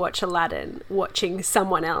got to watch Aladdin watching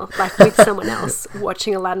someone else, like with someone else,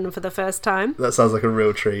 watching Aladdin for the first time. That sounds like a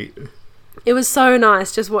real treat. It was so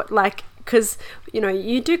nice, just because, you know,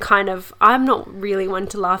 you do kind of, I'm not really one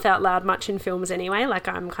to laugh out loud much in films anyway. Like,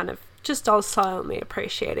 I'm kind of just, I'll silently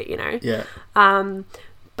appreciate it, you know? Yeah.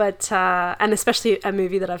 But and especially a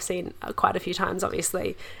movie that I've seen quite a few times,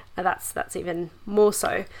 obviously, that's even more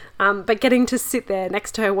so. But getting to sit there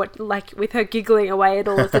next to her, with her giggling away at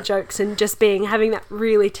all of the jokes and just having that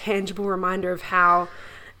really tangible reminder of how,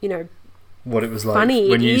 you know, what it was like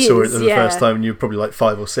when you saw it the first time, and you were probably like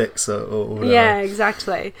 5 or 6 or whatever. Yeah,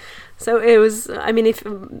 exactly. So it was. I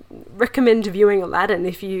mean, recommend viewing Aladdin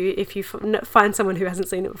if you find someone who hasn't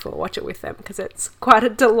seen it before, watch it with them, because it's quite a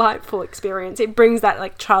delightful experience. It brings that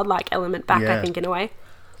like childlike element back, I think, in a way.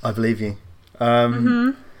 I believe you.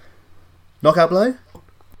 Knockout blow?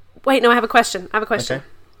 Wait, no, I have a question. Okay. So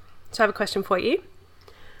I have a question for you.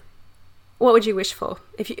 What would you wish for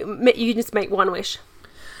if you just make one wish?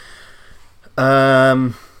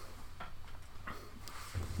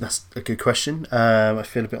 That's a good question. I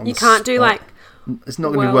feel a bit on you the can't do spot. like it's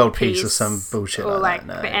not going to be world peace or some bullshit or like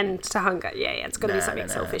that. No. The end to hunger. Yeah, it's going to be something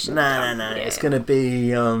selfish. No. Yeah, it's going to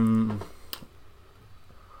be.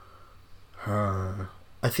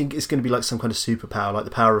 I think it's going to be like some kind of superpower, like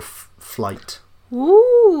the power of flight.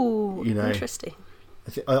 Ooh, you know, interesting.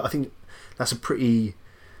 I think that's a pretty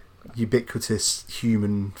ubiquitous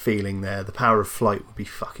human feeling there. The power of flight would be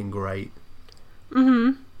fucking great.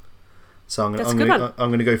 So I'm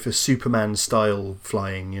going to go for Superman style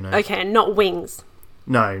flying. You know. Okay, not wings.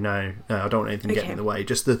 No. I don't want anything getting in the way.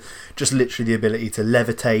 Just literally the ability to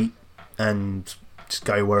levitate and just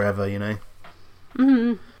go wherever. You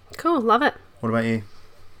know. Cool, love it. What about you?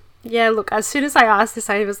 Yeah, look, as soon as I asked this,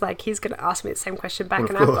 I was like, he's going to ask me the same question back,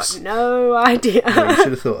 and I've got no idea. No, you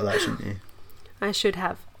should have thought of that, shouldn't you? I should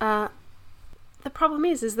have. The problem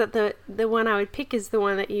is that the one I would pick is the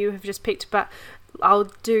one that you have just picked, but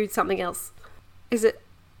I'll do something else. Is it?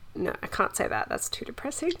 No, I can't say that. That's too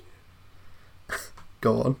depressing.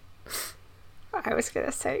 Go on. I was going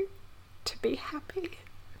to say to be happy.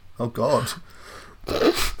 Oh, God.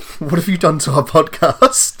 What have you done to our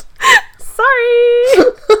podcast? Sorry.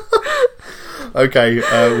 Okay,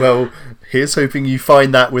 well, here's hoping you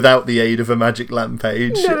find that without the aid of a magic lamp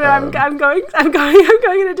page. No, I'm going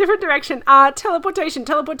in a different direction. Teleportation.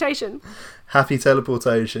 Happy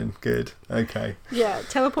teleportation. Good. Okay. Yeah,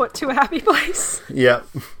 teleport to a happy place. Yeah.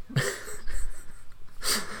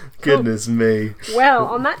 Goodness me. Well,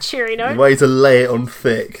 on that cheery note, way to lay it on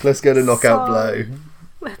thick. Let's go to knockout blow.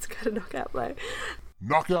 Let's go to knockout blow.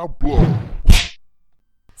 Knockout blow.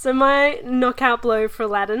 So my knockout blow for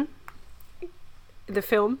Aladdin, the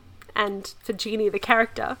film, and for Genie, the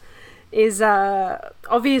character, is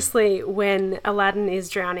obviously when Aladdin is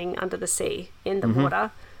drowning under the sea in the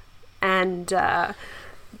water, and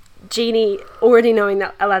Genie, already knowing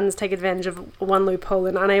that Aladdin's taken advantage of one loophole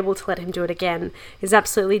and unable to let him do it again, is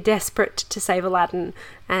absolutely desperate to save Aladdin,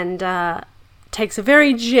 and takes a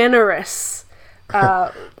very generous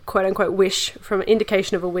quote-unquote wish, from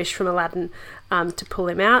indication of a wish from Aladdin, to pull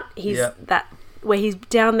him out. Where he's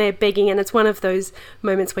down there begging, and it's one of those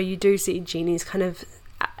moments where you do see Genie's kind of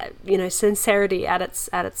sincerity at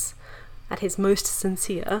his most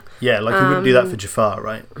sincere. Yeah, like he wouldn't do that for Jafar,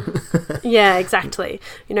 right? Yeah, exactly.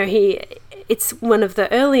 You know, he it's one of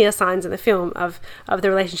the earlier signs in the film of the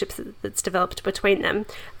relationships that's developed between them,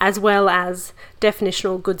 as well as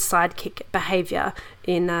definitional good sidekick behaviour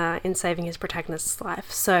in saving his protagonist's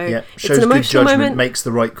life. So Yeah, it's shows an good emotional judgment, moment. makes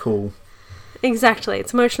the right call. Exactly,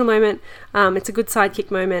 it's an emotional moment. It's a good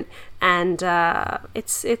sidekick moment, and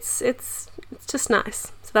it's just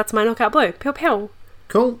nice. So that's my knockout blow. Pew pew.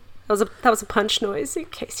 Cool. That was a punch noise, in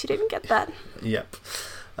case you didn't get that. Yep.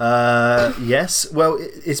 Yes. Well,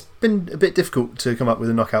 it's been a bit difficult to come up with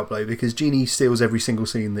a knockout blow because Genie steals every single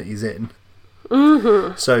scene that he's in.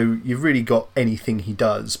 Mm-hmm. So you've really got anything he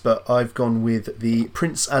does, but I've gone with the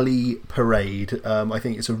Prince Ali Parade. I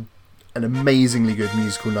think it's an amazingly good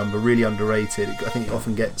musical number, really underrated. I think it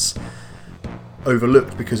often gets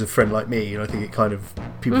overlooked because of Friend Like Me, and I think it kind of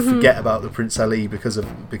people forget about the Prince Ali because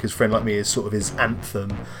Friend Like Me is sort of his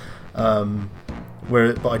anthem.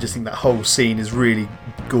 But I just think that whole scene is really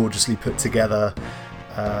gorgeously put together,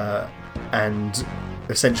 and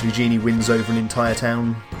essentially Genie wins over an entire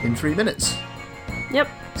town in 3 minutes. Yep.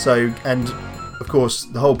 So, and of course,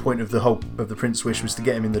 the whole point of the Prince Wish was to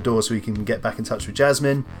get him in the door so he can get back in touch with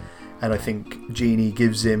Jasmine. And I think Genie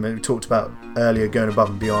gives him, and we talked about earlier, going above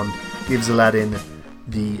and beyond, gives Aladdin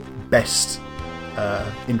the best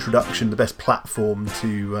introduction, the best platform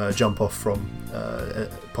to jump off from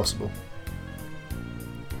possible.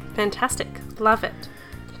 Fantastic. Love it.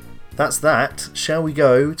 That's that. Shall we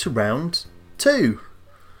go to round 2?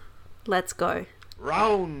 Let's go.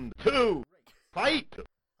 Round 2. Fight!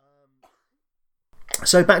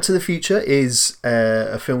 So Back to the Future is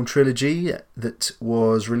a film trilogy that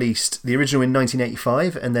was released, the original in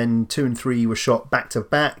 1985, and then 2 and 3 were shot back to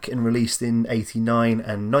back and released in 89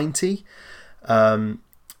 and 90.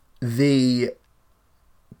 They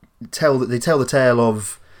tell the tale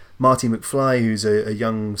of Marty McFly, who's a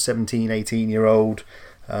young 17, 18-year-old,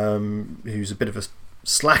 who's a bit of a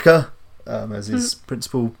slacker, as his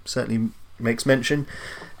principal certainly makes mention,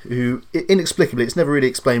 who inexplicably, it's never really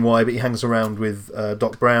explained why, but he hangs around with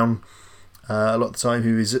Doc Brown a lot of the time,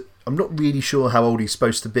 who is, I'm not really sure how old he's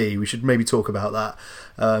supposed to be. We should maybe talk about that.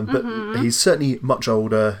 But he's certainly much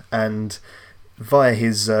older, and via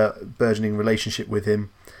his burgeoning relationship with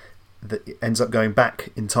him, that ends up going back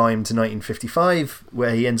in time to 1955,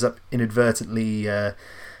 where he ends up inadvertently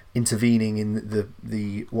intervening in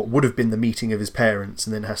the what would have been the meeting of his parents,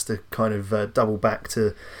 and then has to kind of double back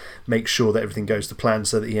to make sure that everything goes to plan,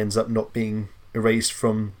 so that he ends up not being erased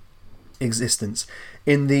from existence.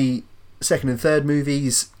 In the second and third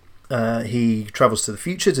movies, he travels to the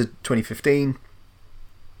future to 2015,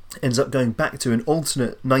 ends up going back to an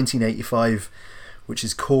alternate 1985, which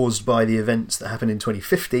is caused by the events that happened in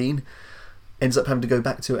 2015, ends up having to go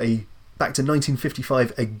back to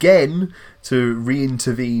 1955 again to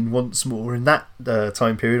re-intervene once more in that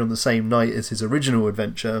time period on the same night as his original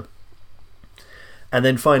adventure. And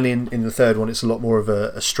then finally in the third one, it's a lot more of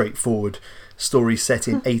a straightforward story set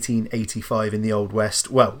in 1885 in the Old West.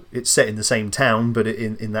 Well, it's set in the same town, but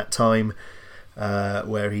in that time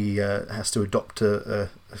where he has to adopt a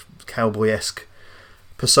cowboy-esque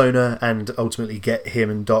persona and ultimately get him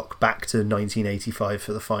and Doc back to 1985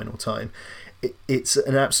 for the final time. It's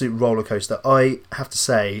an absolute roller coaster. I have to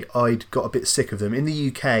say, I'd got a bit sick of them. In the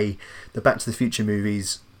UK, the Back to the Future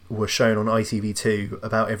movies were shown on ITV2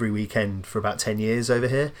 about every weekend for about 10 years over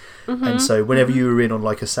here. And so whenever you were in on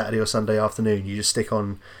like a Saturday or Sunday afternoon, you just stick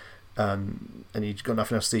on, and you've got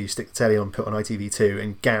nothing else to do, you stick the telly on, put on ITV2,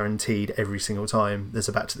 and guaranteed every single time there's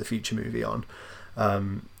a Back to the Future movie on.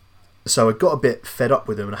 So I got a bit fed up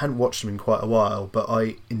with them, and I hadn't watched them in quite a while, but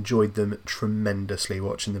I enjoyed them tremendously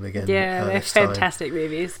watching them again. Yeah, they're fantastic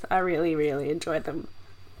movies. I really, really enjoyed them.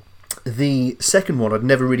 The second one I'd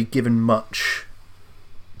never really given much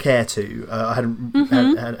care to. I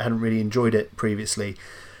hadn't really enjoyed it previously.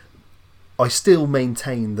 I still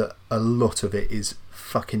maintain that a lot of it is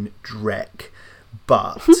fucking dreck,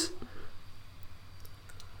 but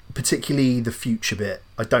particularly the future bit.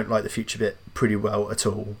 I don't like the future bit pretty well at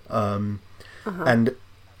all. And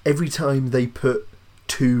every time they put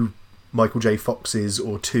 2 Michael J. Foxes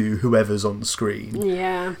or 2 whoever's on the screen,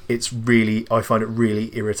 it's really, I find it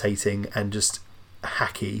really irritating and just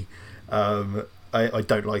hacky. I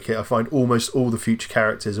don't like it. I find almost all the future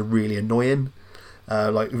characters are really annoying,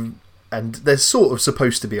 and they're sort of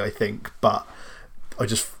supposed to be, I think, but I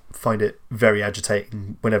just find it very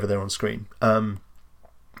agitating whenever they're on screen.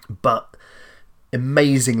 But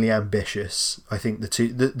amazingly ambitious, I think the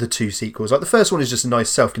two sequels. Like the first one is just a nice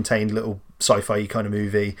self-contained little sci-fi kind of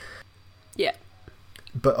movie. Yeah.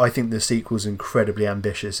 But I think the sequel's incredibly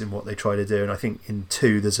ambitious in what they try to do, and I think in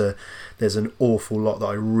 2 there's an awful lot that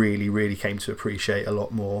I really, really came to appreciate a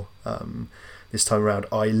lot more. this time around.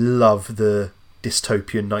 I love the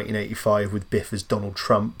dystopian 1985 with Biff as Donald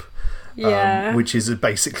Trump. Yeah. Which is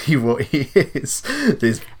basically what he is.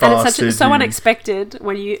 This and bastard it's so unexpected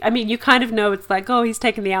when you kind of know it's like, oh, he's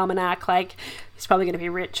taking the almanac, like he's probably going to be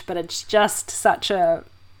rich, but it's just such a,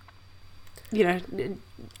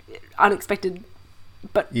 unexpected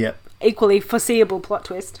but equally foreseeable plot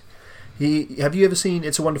twist. Have you ever seen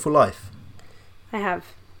It's a Wonderful Life? I have.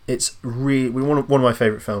 It's really one of my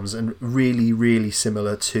favourite films, and really, really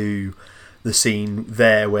similar to the scene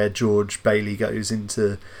there where George Bailey goes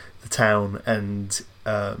into the town and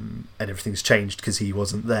everything's changed because he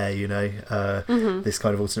wasn't there. This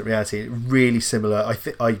kind of alternate reality. Really similar. I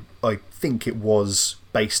think it was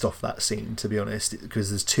based off that scene, to be honest, because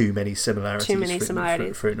there's too many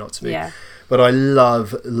similarities. For it not to be. Yeah. But I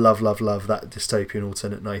love that dystopian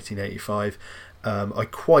alternate 1985. I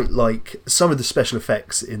quite like some of the special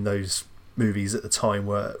effects in those movies at the time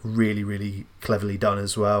were really, really cleverly done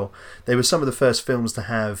as well. They were some of the first films to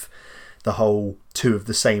have the whole two of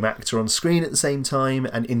the same actor on screen at the same time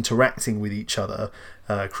and interacting with each other,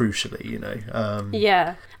 crucially,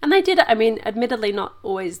 Yeah, and they did. I mean, admittedly, not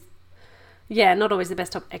always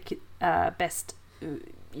the best.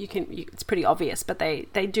 It's pretty obvious, but they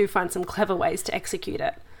do find some clever ways to execute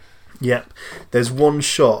it. Yeah, there's one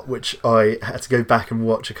shot which I had to go back and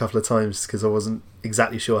watch a couple of times because I wasn't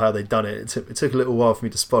exactly sure how they'd done it. It took a little while for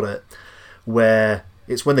me to spot it, where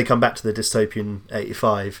it's when they come back to the dystopian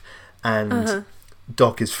 85 and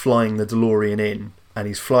Doc is flying the DeLorean in, and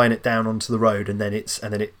he's flying it down onto the road, and then it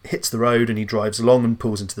hits the road, and he drives along and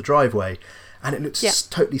pulls into the driveway, and it looks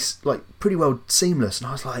totally pretty well seamless. And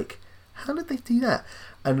I was like, how did they do that?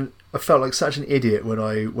 And I felt like such an idiot when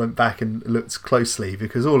I went back and looked closely,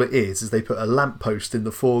 because all it is they put a lamppost in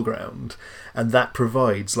the foreground, and that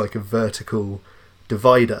provides like a vertical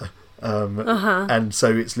divider. And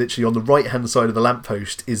so it's literally on the right hand side of the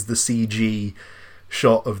lamppost is the CG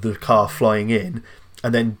shot of the car flying in,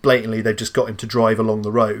 and then blatantly they've just got him to drive along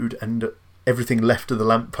the road, and everything left of the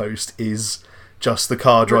lamppost is just the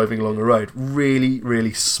car driving along the road. Really,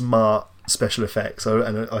 really smart special effects. I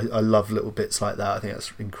love little bits like that. I think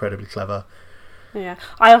that's incredibly clever. Yeah,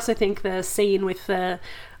 I also think the scene with the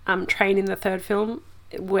train in the third film,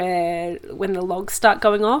 when the logs start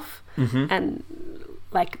going off, and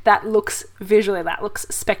like that looks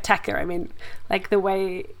spectacular. I mean, like the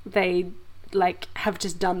way they have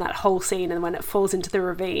just done that whole scene, and when it falls into the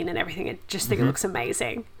ravine and everything, I just think it looks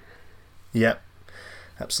amazing. Yep,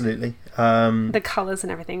 absolutely. The colours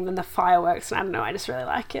and everything, and the fireworks, and I don't know, I just really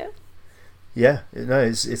like it. Yeah, no,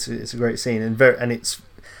 it's a great scene, and it's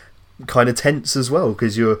kind of tense as well,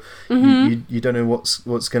 because you don't know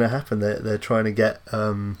what's going to happen. They're trying to get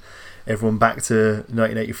everyone back to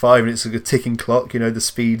 1985, and it's like a ticking clock. The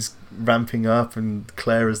speed's ramping up, and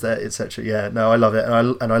Claire is there, etc. Yeah, no, I love it,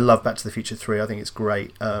 and I love Back to the Future 3. I think it's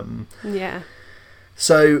great. Yeah.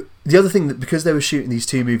 So the other thing, that because they were shooting these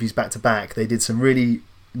two movies back to back, they did some really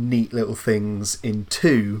neat little things in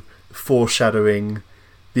 2, foreshadowing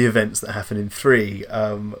the events that happen in 3,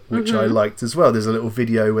 which I liked as well. There's a little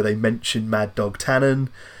video where they mention Mad Dog Tannen.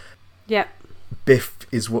 Yep. Biff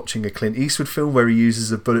is watching a Clint Eastwood film where he uses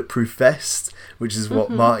a bulletproof vest, which is what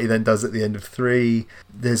Marty then does at the end of 3.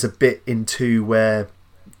 There's a bit in 2 where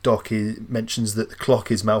Doc mentions that the clock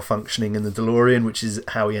is malfunctioning in the DeLorean, which is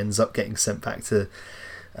how he ends up getting sent back to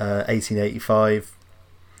 1885.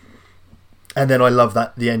 And then I love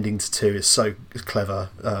that the ending to 2 is so clever.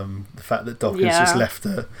 The fact that Doc has just left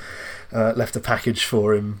a package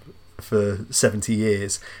for him for 70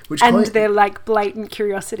 years, they're like blatant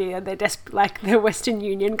curiosity, and they're the Western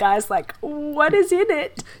Union guys like, what is in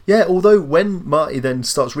it? Yeah, although when Marty then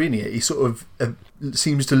starts reading it, he sort of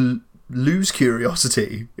seems to lose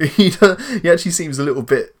curiosity. He actually seems a little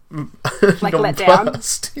bit like let down.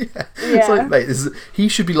 Yeah. It's like, mate, he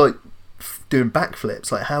should be like doing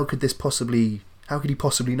backflips. Like, how could he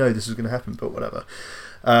possibly know this was going to happen? But whatever.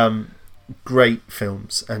 Great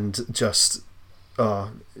films, and just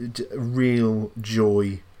real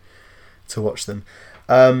joy to watch them.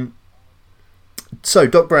 So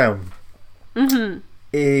Doc Brown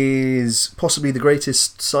is possibly the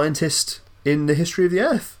greatest scientist in the history of the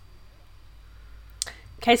Earth.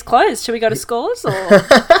 Case closed. Shall we go to scores? Or?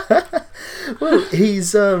 Well,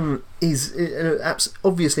 he's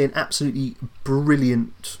obviously an absolutely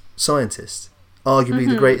brilliant scientist. Arguably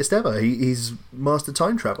the greatest ever. He's mastered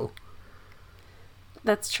time travel.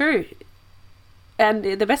 That's true. And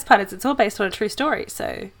the best part is it's all based on a true story,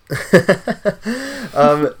 so...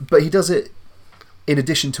 But he does it in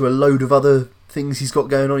addition to a load of other things he's got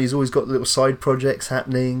going on. He's always got little side projects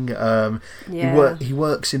happening. He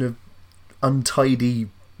works in a untidy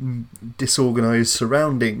disorganized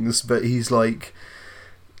surroundings, but he's like...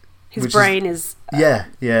 His brain is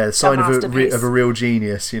sign of a real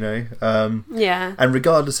genius, you know. And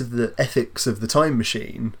regardless of the ethics of the time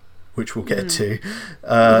machine, which we'll get to,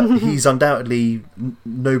 he's undoubtedly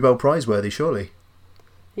Nobel Prize worthy, surely.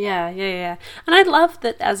 Yeah. And I love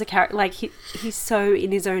that as a character, like he's so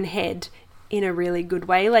in his own head in a really good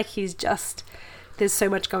way. Like he's just, there's so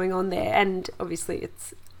much going on there, and obviously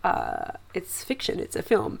it's fiction, it's a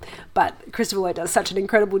film, but Christopher Lloyd does such an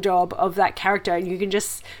incredible job of that character, and you can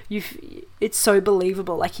just it's so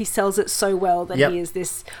believable. Like he sells it so well that he is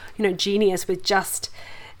this, you know, genius with just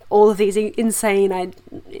all of these insane,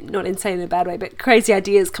 not insane in a bad way, but crazy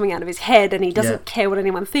ideas coming out of his head, and he doesn't care what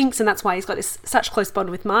anyone thinks, and that's why he's got this such close bond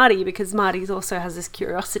with Marty, because Marty also has this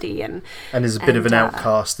curiosity and is a bit of an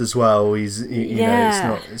outcast as well. He's you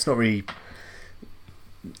know, it's not really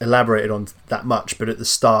elaborated on that much, but at the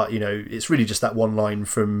start, you know, it's really just that one line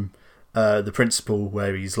from the principal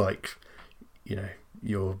where he's like, you know,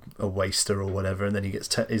 you're a waster or whatever, and then he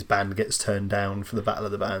gets his band gets turned down for the Battle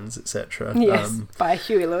of the Bands, etc. Yes, by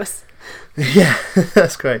Huey Lewis. Yeah,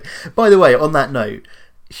 that's great. By the way, on that note,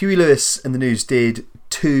 Huey Lewis and the News did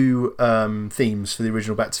 2 themes for the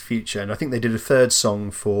original Back to the Future, and I think they did a 3rd song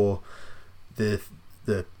for the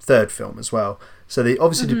 3rd film as well. So they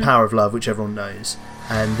obviously did Power of Love, which everyone knows,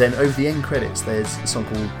 and then over the end credits there's a song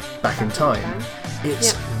called Back in Time.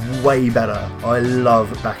 It's way better. I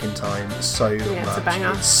love Back in Time so much. It's a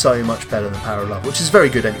banger. It's so much better than Power of Love, which is very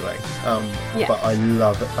good anyway. But I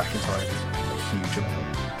love Back in Time a huge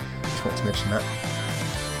amount. Just want to mention that.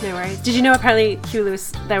 No worries. Did you know apparently Huey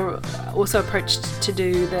Lewis, they were also approached to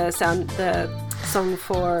do the song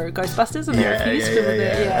for Ghostbusters, and they refused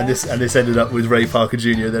and this ended up with Ray Parker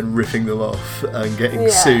Jr. then ripping them off and getting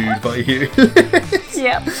sued by Huey Lewis.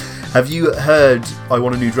 Yep. Have you heard I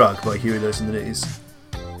Want a New Drug by Huey Lewis and the News?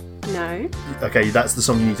 No. Okay, that's the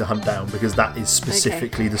song you need to hunt down, because that is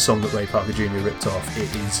specifically the song that Ray Parker Jr. ripped off.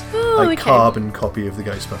 It is a carbon copy of the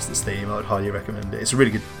Ghostbusters theme. I would highly recommend it. It's a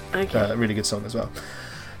really good song as well.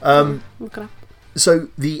 So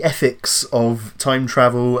the ethics of time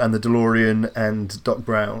travel and the DeLorean and Doc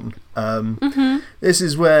Brown. This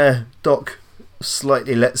is where Doc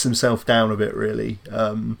slightly lets himself down a bit, really.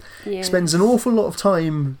 Spends an awful lot of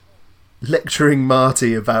time lecturing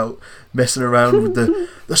Marty about messing around with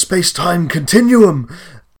the space-time continuum.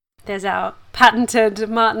 There's our patented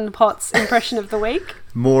Martin Potts impression of the week.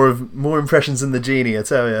 More impressions than the Genie, I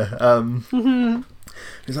tell you.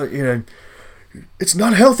 He's like, you know, it's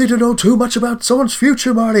not healthy to know too much about someone's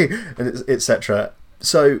future, Marty, and etc.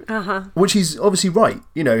 So, which he's obviously right,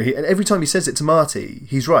 you know, and every time he says it to Marty,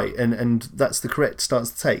 he's right, and that's the correct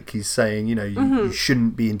stance to take. He's saying, you know, you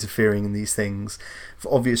shouldn't be interfering in these things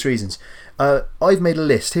for obvious reasons. I've made a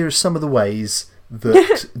list. Here are some of the ways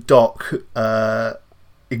that Doc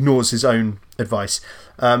ignores his own advice.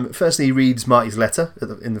 Firstly, he reads Marty's letter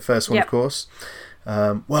in the first one, of course.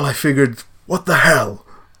 Well, I figured, what the hell?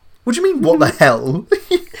 What do you mean, what the hell?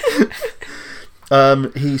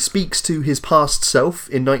 He speaks to his past self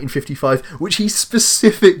in 1955, which he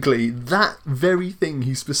specifically, that very thing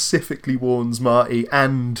he specifically warns Marty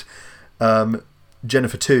and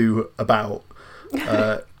Jennifer too about.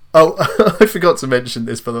 I forgot to mention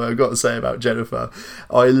this, by the way. I've got to say about Jennifer.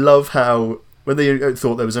 I love how, when they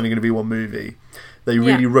thought there was only going to be one movie, they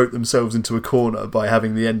really wrote themselves into a corner by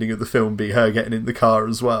having the ending of the film be her getting in the car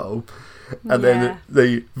as well. And then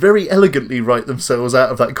they very elegantly write themselves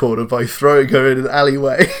out of that corner by throwing her in an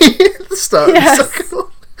alleyway at the start of the second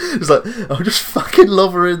one. It's like, I'll just fucking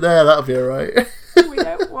lob her in there, that'll be alright. We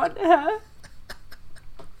don't want her.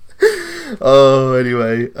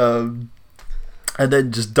 Anyway. And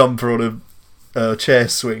then just dump her on a chair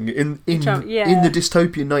swing in the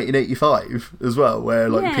dystopian 1985 as well, where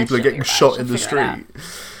like people are getting shot in the street.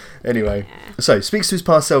 Anyway, so speaks to his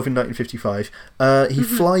past self in 1955. He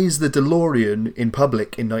flies the DeLorean in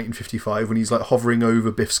public in 1955 when he's like hovering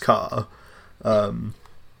over Biff's car, in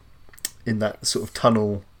that sort of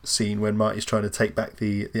tunnel scene when Marty's trying to take back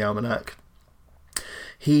the almanac.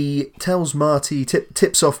 He tells Marty,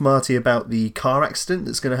 tips off Marty about the car accident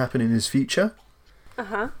that's going to happen in his future.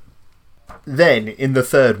 Then in the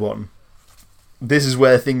third one, this is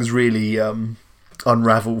where things really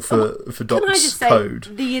unravel for Doc's can I just code.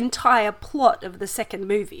 Say, the entire plot of the second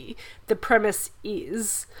movie, the premise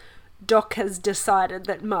is Doc has decided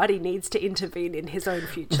that Marty needs to intervene in his own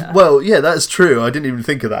future. Well, yeah, that's true. I didn't even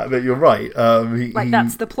think of that, but you're right.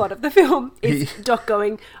 That's the plot of the film. Is Doc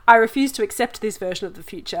going, I refuse to accept this version of the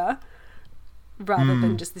future, rather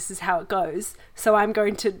than just this is how it goes. So I'm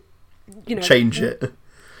going to, change it.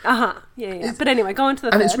 Yeah. But anyway, go on to the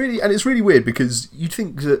and third. it's really weird because you'd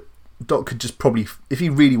think that Doc could just probably, if he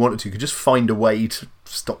really wanted to, could just find a way to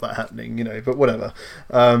stop that happening, but whatever.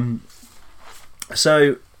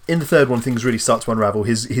 So in the third one, things really start to unravel.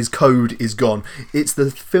 His code is gone. It's the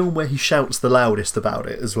film where he shouts the loudest about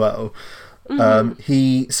it as well.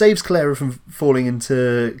 He saves Clara from falling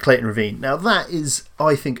into Clayton Ravine. Now that is,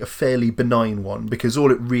 I think, a fairly benign one because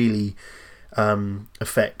all it really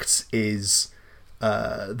affects is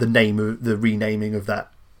the renaming of that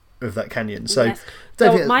canyon. So, yes.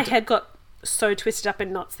 So my head got so twisted up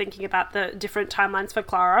in knots thinking about the different timelines for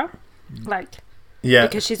Clara,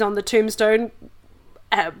 because she's on the tombstone.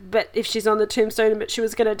 But if she's on the tombstone, but she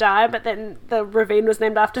was going to die, but then the ravine was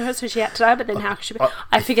named after her, so she had to die. But then how could she?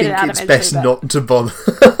 I figured it out eventually. It's best not to bother.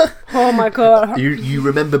 Oh my god! You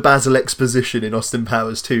remember Basil Exposition in Austin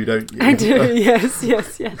Powers too, don't you? I do.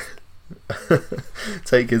 Yes.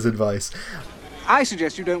 Take his advice. I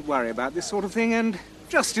suggest you don't worry about this sort of thing and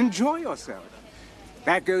just enjoy yourself.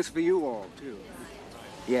 That goes for you all too.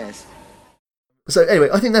 Yes. So anyway,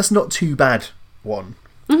 I think that's not too bad. One.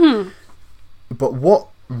 But what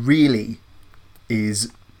really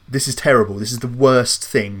is... This is terrible. This is the worst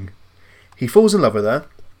thing. He falls in love with her.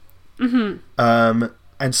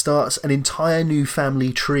 And starts an entire new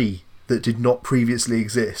family tree that did not previously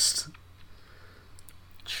exist.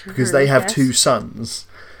 True, because they have two sons.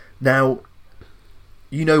 Now,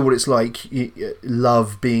 you know what it's like,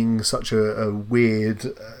 love being such a weird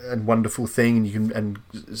and wonderful thing, and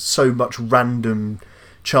so much random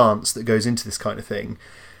chance that goes into this kind of thing.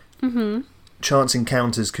 Chance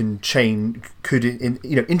encounters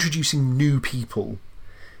introducing new people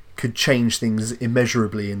could change things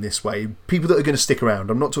immeasurably in this way. People that are going to stick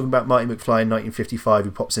around. I'm not talking about Marty McFly in 1955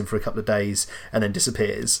 who pops in for a couple of days and then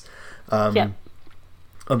disappears. I'm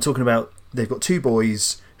talking about they've got two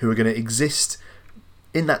boys who are going to exist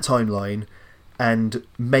in that timeline and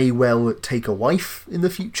may well take a wife in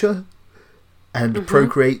the future and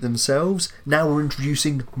procreate themselves. Now we're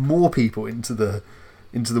introducing more people into the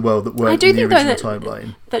world that weren't in the original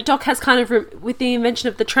timeline. That Doc has kind of, with the invention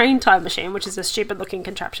of the train time machine, which is a stupid looking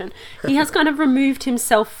contraption, he has kind of removed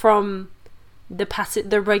himself from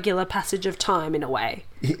the regular passage of time in a way.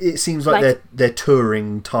 It seems like they're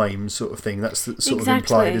touring time sort of thing. That's sort of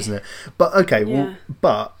implied, isn't it? But okay,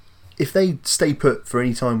 but if they stay put for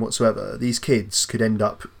any time whatsoever, these kids could end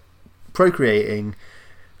up procreating,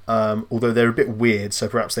 although they're a bit weird, so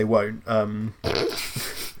perhaps they won't.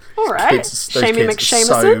 All right, Shamey McShamerson.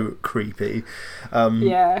 So creepy.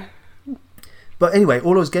 Yeah. But anyway,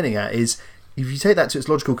 all I was getting at is, if you take that to its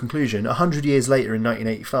logical conclusion, 100 years later in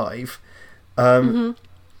 1985,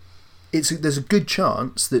 there's a good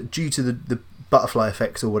chance that due to the butterfly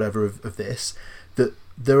effect or whatever of this, that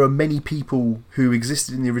there are many people who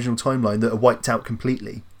existed in the original timeline that are wiped out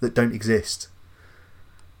completely, that don't exist.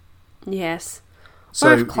 Yes. So,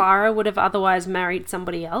 or if Clara would have otherwise married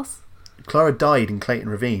somebody else. Clara died in Clayton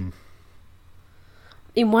Ravine.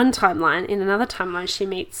 In one timeline, in another timeline, she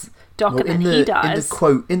meets Doc and then he dies.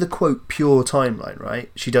 In the quote pure timeline,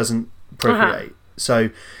 right? She doesn't procreate.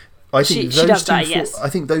 So I think she does die, yes. I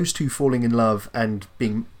think those two falling in love and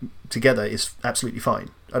being together is absolutely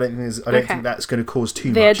fine. I don't think that's going to cause too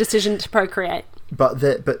much. Their decision to procreate. But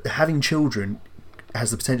having children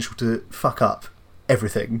has the potential to fuck up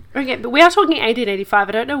everything. Okay, but we are talking 1885.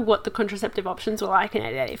 I don't know what the contraceptive options were like in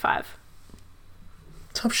 1885.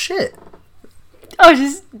 Tough shit. Oh,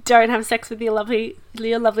 just don't have sex with your lovely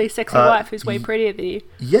sexy wife who's way prettier than you.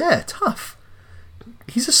 Yeah, tough.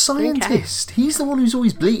 He's a scientist. Okay. He's the one who's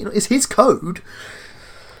always bleeding. It's his code.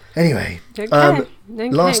 Anyway. Okay.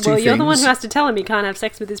 Last two things. You're the one who has to tell him he can't have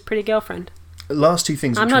sex with his pretty girlfriend. Last two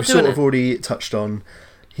things, which we've sort of already touched on.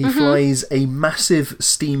 He flies a massive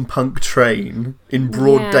steampunk train in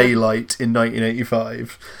broad daylight in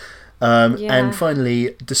 1985. And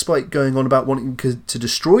finally, despite going on about wanting to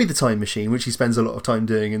destroy the time machine, which he spends a lot of time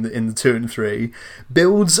doing in the 2 and 3,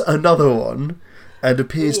 builds another one and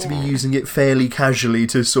appears to be using it fairly casually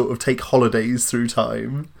to sort of take holidays through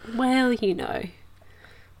time. Well,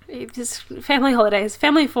 it's just family holidays.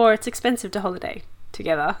 Family 4, it's expensive to holiday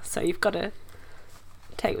together, so you've got to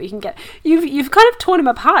take what you can get. You've kind of torn him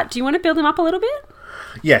apart. Do you want to build him up a little bit?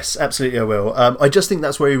 Yes, absolutely I will. I just think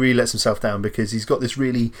that's where he really lets himself down, because he's got this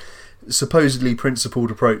really supposedly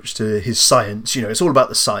principled approach to his science. It's all about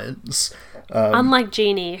the science. Unlike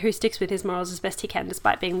Genie, who sticks with his morals as best he can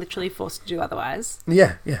despite being literally forced to do otherwise.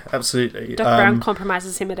 Yeah, absolutely. Doc Brown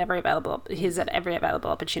compromises him at every available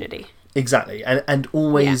opportunity. Exactly, and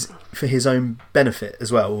always for his own benefit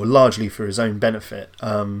as well, or largely for his own benefit,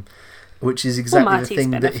 which is exactly the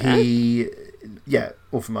thing that he... Yeah,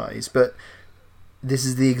 or for Marty's, but this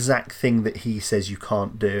is the exact thing that he says you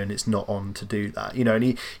can't do, and it's not on to do that, you know.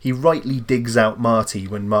 And he rightly digs out Marty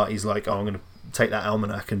when Marty's like, "Oh, I'm going to take that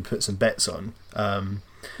almanac and put some bets on."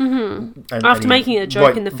 After making a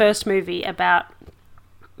joke in the first movie about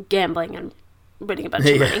gambling and winning a bunch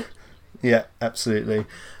of money. Yeah, absolutely.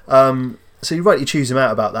 So you rightly choose him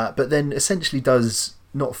out about that, but then essentially does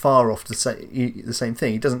not far off the same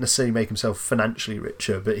thing. He doesn't necessarily make himself financially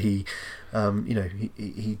richer, but he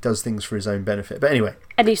does things for his own benefit. But anyway.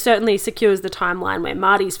 And he certainly secures the timeline where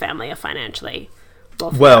Marty's family are financially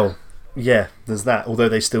wealthy. Well, yeah, there's that, although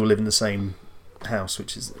they still live in the same house,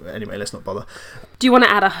 which is... Anyway, let's not bother. Do you want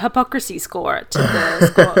to add a hypocrisy score to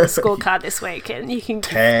the scorecard this week? And you can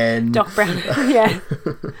 10. Doc Brown. Yeah.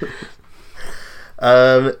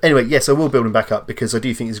 Anyway, yes, I will build him back up because I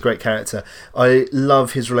do think he's a great character. I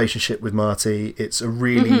love his relationship with Marty. It's a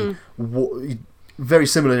really very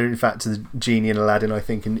similar, in fact, to the Genie and Aladdin, I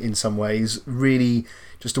think, in some ways. Really,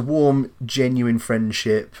 just a warm, genuine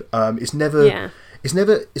friendship. It's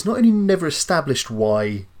not only never established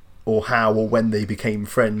why or how or when they became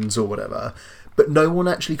friends or whatever, but no one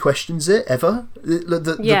actually questions it ever.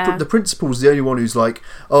 The principal's the only one who's like,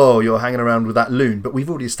 "Oh, you're hanging around with that loon," but we've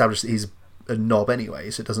already established that he's a knob anyway,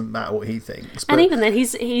 so it doesn't matter what he thinks. But, and even then,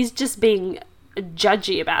 he's just being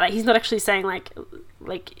judgy about it. He's not actually saying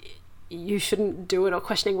like you shouldn't do it or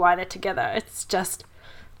questioning why they're together. It's just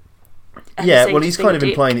he's kind of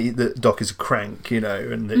implying that Doc is a crank, you know,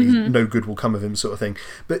 and that no good will come of him, sort of thing.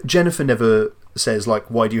 But Jennifer never says like,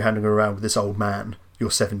 "Why do you hang around with this old man?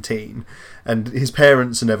 You're 17." And his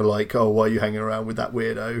parents are never like, "Oh, why are you hanging around with that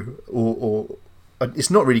weirdo?" Or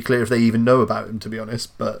it's not really clear if they even know about him, to be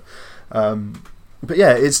honest. But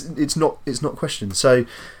yeah, it's not questioned. So,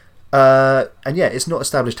 and yeah, it's not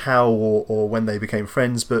established how or when they became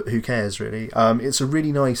friends, but who cares really? It's a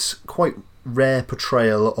really nice, quite rare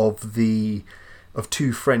portrayal of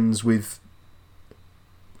two friends with.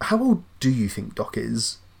 How old do you think Doc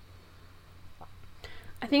is?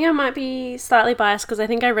 I think I might be slightly biased because I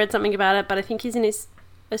think I read something about it, but I think he's in his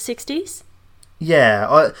 60s.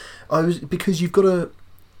 Yeah, I was, because you've got to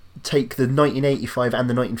take the 1985 and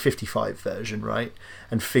the 1955 version, right,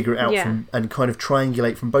 and figure it out and kind of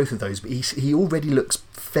triangulate from both of those. But he already looks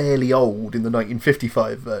fairly old in the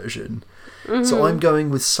 1955 version, so I'm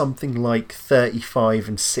going with something like 35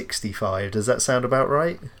 and 65. Does that sound about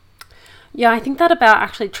right? Yeah, I think that about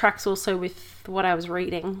actually tracks also with what I was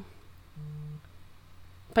reading.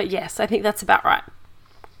 But yes, I think that's about right.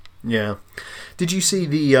 Yeah. Did you see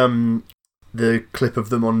the clip of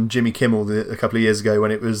them on Jimmy Kimmel a couple of years ago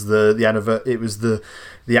when it was the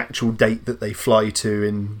actual date that they fly to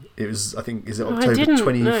in, it was, I think, is it October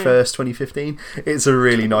 21st, 2015? It's a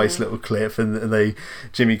really nice little clip, and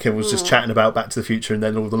Jimmy Kimmel's just chatting about Back to the Future, and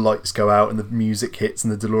then all the lights go out and the music hits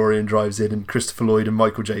and the DeLorean drives in and Christopher Lloyd and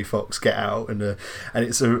Michael J. Fox get out, and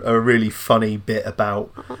it's a really funny bit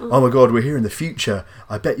about, "Oh my god, we're here in the future,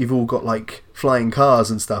 I bet you've all got like flying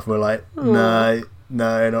cars and stuff." And we're like,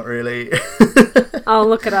 No, not really. I'll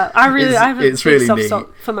look it up. I have a big really soft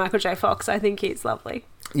spot for Michael J. Fox. I think he's lovely.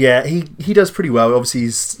 Yeah, he does pretty well. Obviously,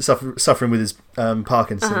 he's suffering with his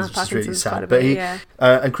Parkinson's, which is really sad. But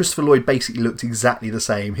and Christopher Lloyd basically looked exactly the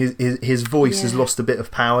same. His voice has lost a bit of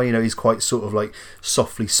power. You know, he's quite sort of like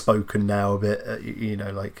softly spoken now, a bit. You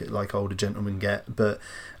know, like older gentlemen get, but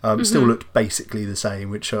still looked basically the same,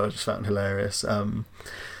 which I just found hilarious.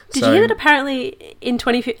 Did you hear that apparently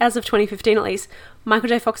as of 2015 at least, Michael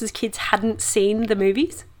J. Fox's kids hadn't seen the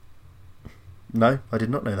movies? No, I did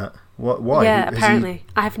not know that. Why? Yeah, apparently.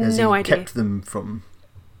 I have no idea. Kept them from...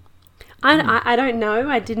 I don't know.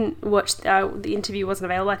 I didn't watch... the interview wasn't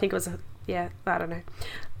available. I think it was... I don't know.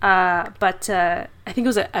 But I think it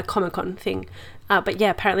was a Comic-Con thing. But yeah,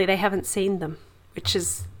 apparently they haven't seen them, which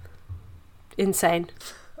is insane.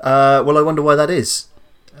 Well, I wonder why that is.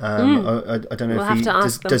 I don't know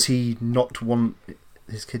if does he not want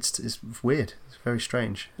his kids to... It's weird. It's very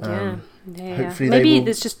strange. Hopefully maybe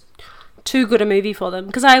there's just too good a movie for them,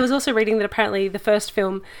 because I was also reading that apparently the first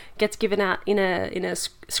film gets given out in a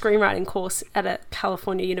screenwriting course at a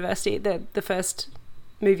California university. The first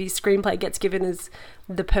movie screenplay gets given as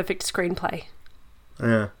the perfect screenplay.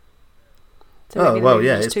 Yeah. So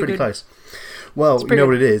it's pretty close. Well, you know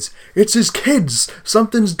what it is? It's his kids.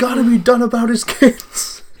 Something's got to be done about his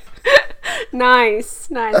kids. Nice.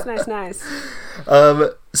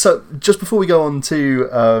 So just before we go on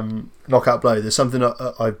to Knockout Blow, there's something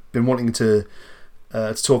I've been wanting to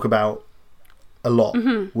talk about a lot,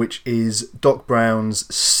 which is Doc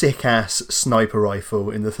Brown's sick-ass sniper rifle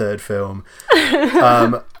in the third film.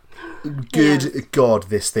 Good God,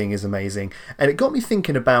 this thing is amazing. And it got me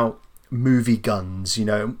thinking about movie guns,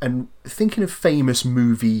 and thinking of famous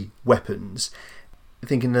movie weapons,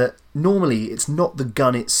 thinking that normally it's not the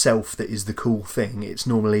gun itself that is the cool thing. It's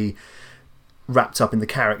normally wrapped up in the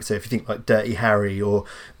character. If you think like Dirty Harry or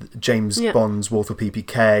James Bond's Walther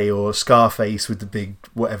PPK or Scarface with the big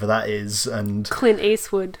whatever that is, and Clint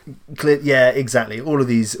Eastwood. Yeah, exactly. All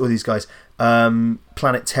these guys.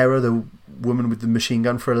 Planet Terror, the woman with the machine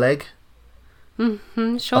gun for a leg.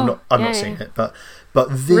 Mm-hmm, sure. I'm not seeing it, but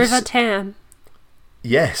this River Tam.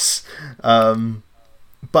 Yes,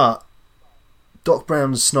 but Doc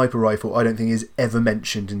Brown's sniper rifle, I don't think is ever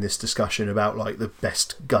mentioned in this discussion about like the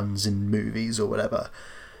best guns in movies or whatever,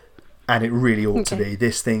 and it really ought to be.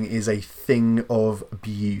 This thing is a thing of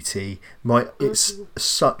beauty. It's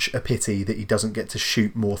such a pity that he doesn't get to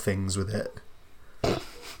shoot more things with it.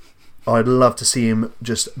 I'd love to see him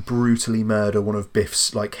just brutally murder one of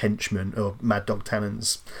Biff's like henchmen or Mad Dog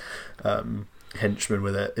Tannen's henchmen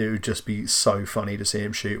with it. It would just be so funny to see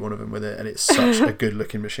him shoot one of them with it, and it's such a good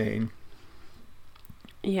looking machine.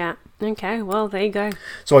 Yeah. Okay. Well, there you go.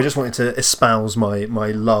 So I just wanted to espouse my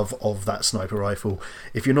love of that sniper rifle.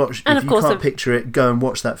 If you can't picture it, go and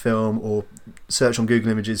watch that film or search on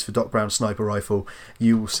Google Images for Doc Brown sniper rifle.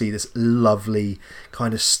 You will see this lovely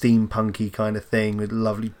kind of steampunky kind of thing with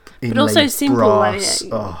lovely inlaid but also simple, brass.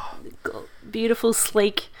 Beautiful,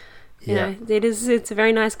 sleek. You know, it's a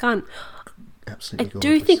very nice gun. Absolutely I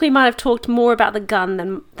do think we might have talked more about the gun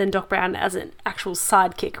than Doc Brown as an actual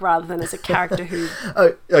sidekick rather than as a character who...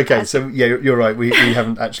 Oh, okay, so yeah, you're right. We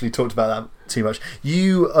haven't actually talked about that too much.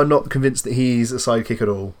 You are not convinced that he's a sidekick at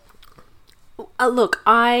all? Look,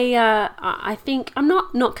 I think... I'm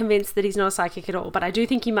not convinced that he's not a sidekick at all, but I do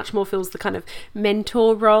think he much more fills the kind of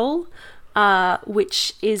mentor role,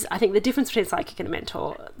 which is, I think, the difference between a sidekick and a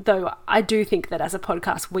mentor. Though I do think that as a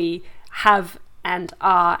podcast we have... and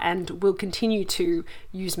are and will continue to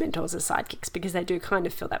use mentors as sidekicks because they do kind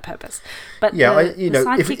of fill that purpose. But yeah,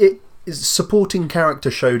 if supporting character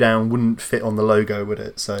showdown wouldn't fit on the logo, would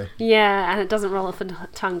it? So yeah, and it doesn't roll off the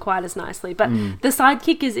tongue quite as nicely. But the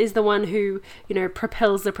sidekick is the one who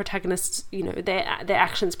propels the protagonists. Their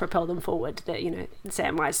actions propel them forward. That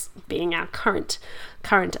Samwise being our current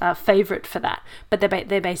favourite for that. But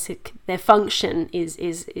their function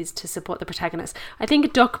is to support the protagonist. I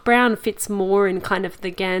think Doc Brown fits more in kind of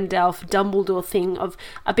the Gandalf Dumbledore thing of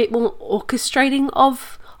a bit more orchestrating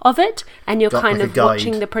of it, and you're kind of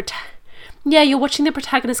watching you're watching the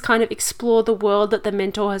protagonist kind of explore the world that the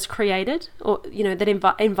mentor has created, or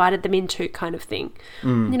that invited them into, kind of thing.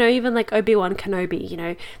 Even like Obi-Wan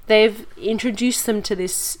Kenobi, they've introduced them to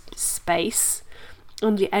this space,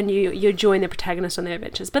 and you join the protagonist on their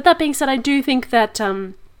adventures. But that being said, I do think that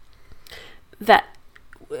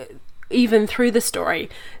even through the story,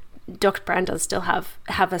 Dr. Brown does still have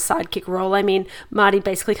a sidekick role. I mean, Marty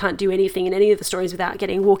basically can't do anything in any of the stories without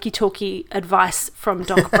getting walkie-talkie advice from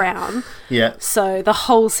Doc Brown. Yeah. So the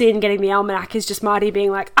whole scene getting the almanac is just Marty being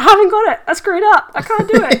like, I haven't got it. I screwed up. I can't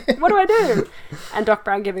do it. What do I do? And Doc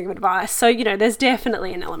Brown giving him advice. So, there's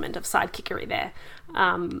definitely an element of sidekickery there.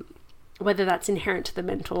 Whether that's inherent to the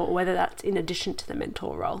mentor or whether that's in addition to the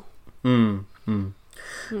mentor role. Yeah,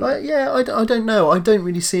 I don't know. I don't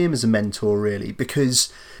really see him as a mentor, really,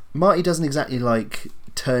 because Marty doesn't exactly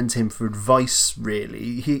turn to him for advice,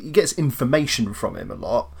 really. He gets information from him a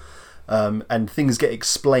lot, and things get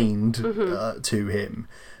explained to him,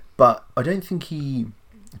 but I don't think he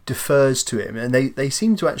defers to him, and they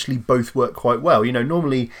seem to actually both work quite well.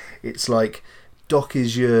 Normally it's like Doc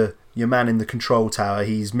is your man in the control tower,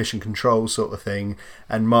 he's mission control sort of thing,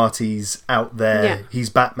 and Marty's out there, he's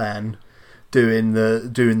Batman doing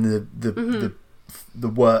the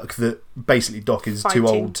work that basically Doc is too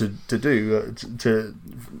old to do,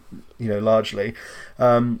 largely.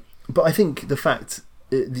 But I think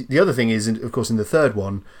the other thing is, of course, in the third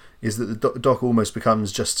one, is that the Doc almost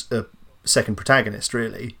becomes just a second protagonist,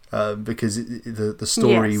 really, because the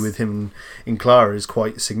story with him and Clara is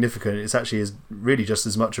quite significant. It's actually really just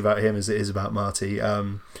as much about him as it is about Marty.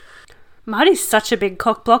 Marty's such a big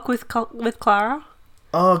cockblock with Clara.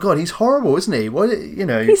 Oh God, he's horrible, isn't he?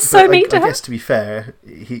 He's so mean to her. I guess, to be fair,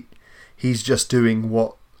 he's just doing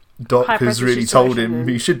what Doc has really told him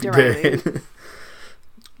he should be doing.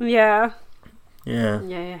 Yeah.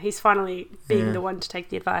 Yeah. He's finally being the one to take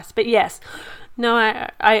the advice. But yes, no,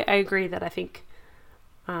 I agree that I think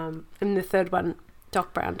in the third one,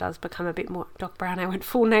 Doc Brown does become a bit more Doc Brown. I went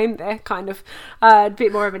full name there, kind of a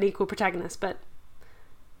bit more of an equal protagonist, but.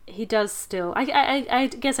 He does still. I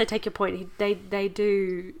guess I take your point. They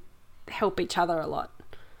do help each other a lot.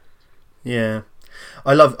 Yeah,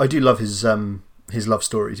 I do love his love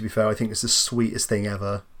story. To be fair, I think it's the sweetest thing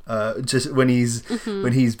ever. Just when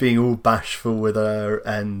he's being all bashful with her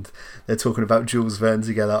and they're talking about Jules Verne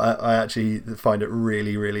together, I actually find it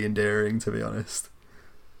really, really endearing, to be honest.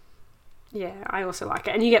 Yeah, I also like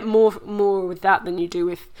it. And you get more with that than you do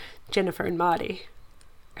with Jennifer and Marty,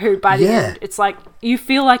 who by the end, it's like you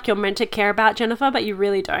feel like you're meant to care about Jennifer, but you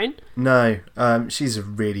really don't. No, she's a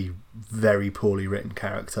really very poorly written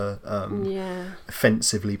character.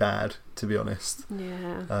 Offensively bad, to be honest.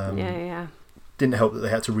 Yeah. Didn't help that they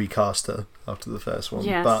had to recast her after the first one.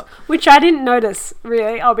 Yes, but which I didn't notice,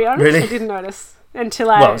 really. I'll be honest. Really? I didn't notice until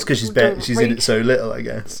Well, it's because she's in it so little, I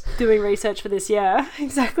guess. Doing research for this, yeah,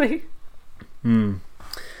 exactly. So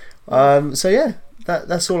yeah,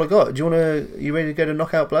 that's all I got. You ready to go to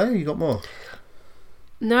Knockout Blow? You got more?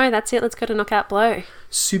 No, that's it. Let's go to Knockout Blow.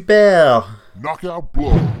 Super. Knockout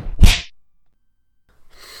blow.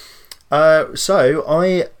 So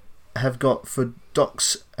I have got for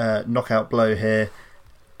Doc's Knockout Blow here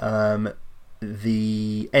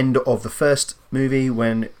the end of the first movie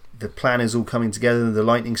when the plan is all coming together, the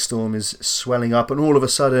lightning storm is swelling up, and all of a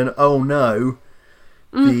sudden, oh no,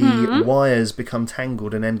 the wires become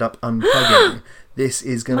tangled and end up unplugging. This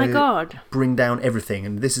is going to bring down everything,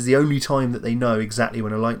 and this is the only time that they know exactly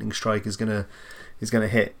when a lightning strike is going to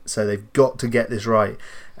hit. So they've got to get this right.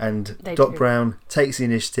 And Doc Brown takes the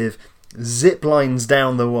initiative, zip lines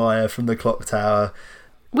down the wire from the clock tower.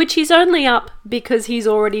 Which he's only up because he's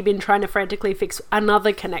already been trying to frantically fix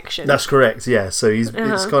another connection. That's correct, yeah. So it's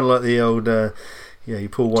kind of like the old... you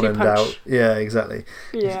pull one end out. Yeah, exactly.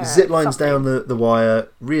 Yeah, zip lines down the wire,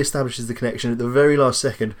 re-establishes the connection at the very last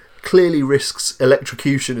second, clearly risks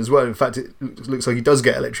electrocution as well. In fact, it looks like he does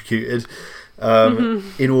get electrocuted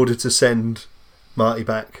in order to send Marty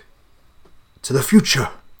back to the future.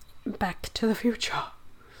 Back to the future.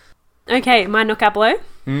 Okay, my knockout blow.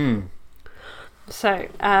 So,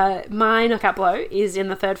 my knockout blow is in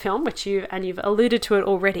the third film, which you've alluded to it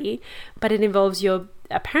already, but it involves your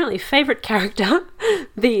apparently favourite character,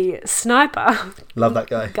 the sniper. Love that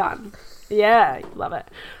guy. Gun. Yeah, love it.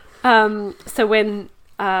 So when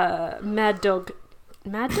Mad Dog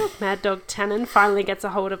Tannen finally gets a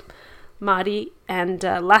hold of Marty and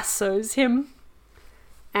lassos him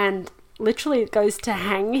and literally goes to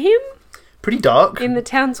hang him. Pretty dark. In the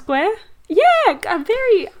town square. Yeah, a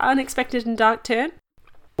very unexpected and dark turn.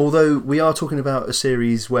 Although we are talking about a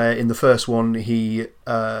series where in the first one he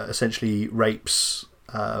essentially rapes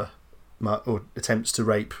or attempts to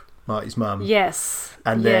rape Marty's mum. Yes.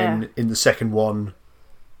 And then in the second one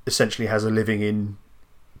essentially has a living in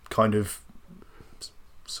kind of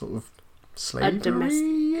sort of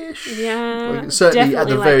slavery-ish. Yeah. Like, certainly at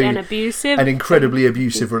the very an incredibly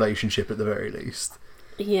abusive relationship at the very least.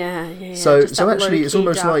 Yeah. So actually, it's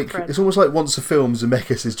almost like once a film,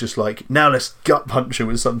 Zemeckis is just like, now let's gut punch her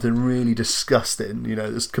with something really disgusting,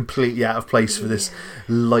 that's completely out of place for this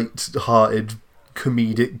light-hearted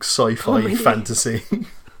comedic sci-fi fantasy.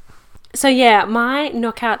 So yeah, my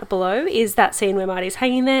knockout below is that scene where Marty's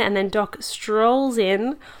hanging there, and then Doc strolls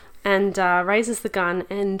in and raises the gun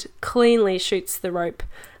and cleanly shoots the rope,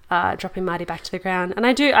 dropping Marty back to the ground. And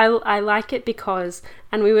I like it because,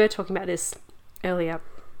 and we were talking about this earlier,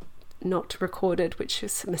 not recorded, which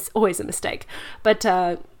is always a mistake, but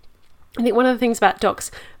I think one of the things about Doc's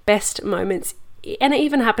best moments, and it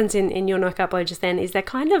even happens in your knockout blow just then, is they're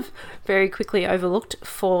kind of very quickly overlooked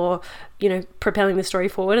for propelling the story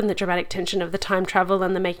forward and the dramatic tension of the time travel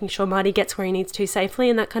and the making sure Marty gets where he needs to safely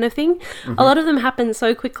and that kind of thing. A lot of them happen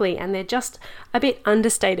so quickly and they're just a bit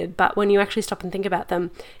understated, but when you actually stop and think about them,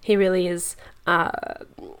 he really is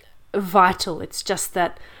vital. It's just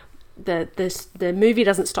that the movie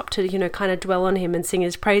doesn't stop to kind of dwell on him and sing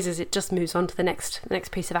his praises. It just moves on to the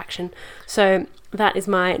next piece of action. So that is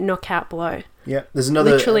my knockout blow. Yeah, there's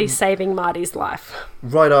another literally saving Marty's life.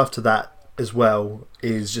 Right after that as well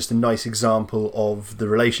is just a nice example of the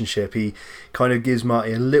relationship. He kind of gives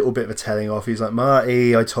Marty a little bit of a telling off. He's like,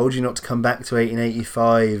 Marty, I told you not to come back to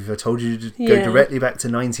 1885. I told you to go directly back to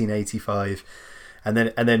 1985. And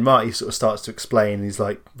then Marty sort of starts to explain. He's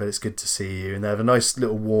like, but it's good to see you. And they have a nice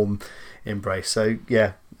little warm embrace. So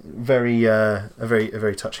yeah, a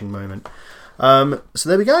very touching moment. So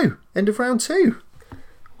there we go. End of round 2.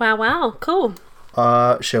 Wow, cool.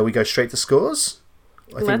 Shall we go straight to scores?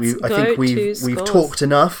 I think we've scores. talked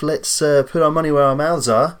enough. Let's put our money where our mouths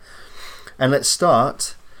are. And let's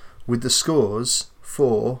start with the scores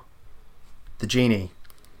for the Genie.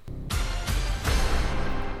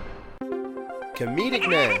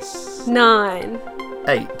 Comedicness. 9.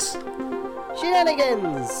 8.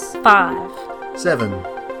 Shenanigans. 5. 7.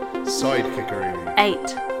 Sidekickery.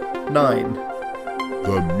 8. 9.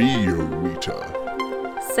 The Mio meter.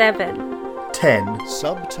 7. 10.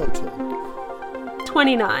 Subtotal.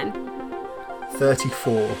 29.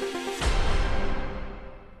 34.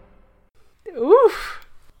 Oof.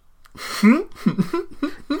 You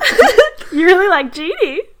really like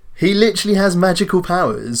Genie. He literally has magical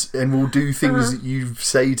powers and will do things that you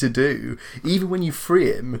say to do. Even when you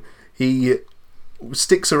free him, he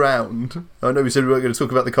sticks around. I know we said we weren't going to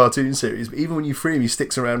talk about the cartoon series, but even when you free him, he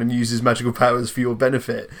sticks around and uses magical powers for your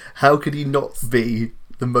benefit. How could he not be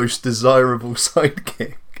the most desirable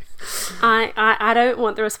sidekick? I don't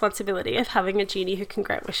want the responsibility of having a genie who can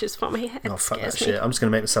grant wishes for me. It Fuck that scares me. shit. I'm just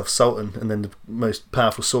going to make myself Sultan and then the most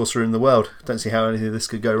powerful sorcerer in the world. Don't see how anything of this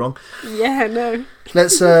could go wrong. Yeah, no.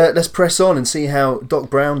 Let's press on and see how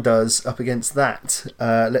Doc Brown does up against that.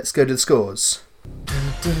 Let's go to the scores.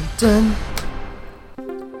 Dun, dun, dun.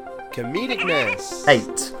 Comedicness.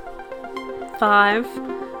 8. 5.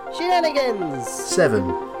 Shenanigans. 7.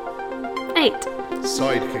 8.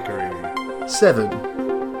 Sidekickery. 7.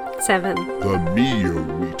 7. The Mio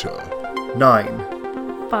meter.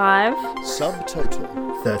 9. 5.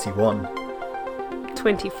 Subtotal. 31.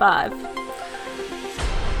 25.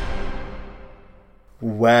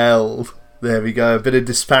 Well, there we go. A bit of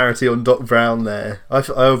disparity on Doc Brown there. I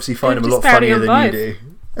obviously find him a lot disparity funnier on than you both. do.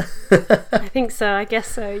 I think so. I guess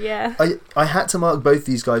so, yeah. I had to mark both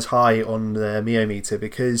these guys high on their Mio meter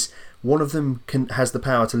because one of them has the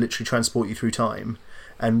power to literally transport you through time,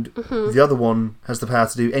 and the other one has the power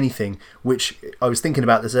to do anything, which I was thinking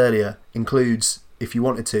about this earlier, includes, if you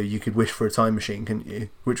wanted to, you could wish for a time machine, couldn't you?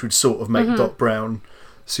 Which would sort of make Doc Brown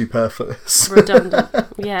superfluous. Redundant,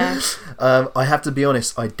 yeah. I have to be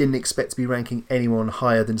honest, I didn't expect to be ranking anyone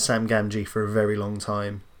higher than Sam Gamgee for a very long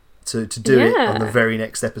time. To do it on the very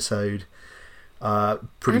next episode,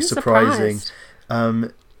 pretty I'm surprising.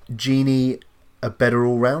 surprised. Genie, a better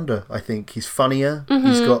all-rounder, I think. He's funnier.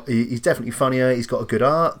 He's definitely funnier. He's got a good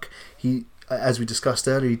arc. He, as we discussed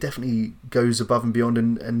earlier, he definitely goes above and beyond,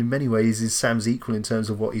 and in many ways is Sam's equal in terms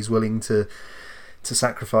of what he's willing to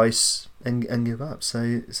sacrifice and give up.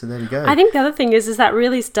 So there we go. I think the other thing is that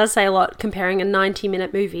really does say a lot, comparing a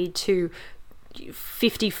 90-minute movie to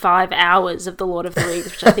 55 hours of The Lord of the Rings,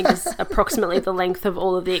 which I think is approximately the length of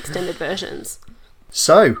all of the extended versions.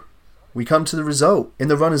 So, we come to the result. In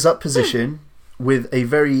the runners-up position, with a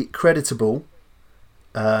very creditable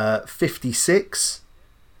 56,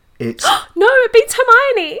 it's... No, it beats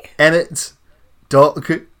Hermione! Emmett Doc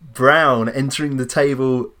Brown entering the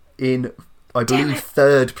table in, I believe,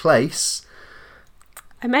 3rd place.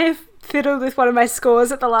 I may have fiddled with one of my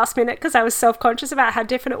scores at the last minute because I was self-conscious about how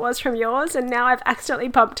different it was from yours, and now I've accidentally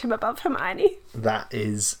bumped him above Hermione. That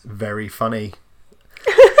is very funny.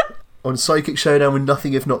 On Psychic Showdown, with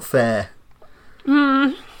nothing if not fair.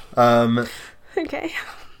 Okay.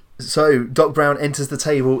 So, Doc Brown enters the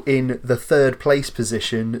table in the 3rd place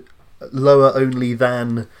position, lower only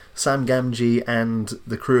than Sam Gamgee and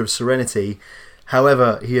the crew of Serenity.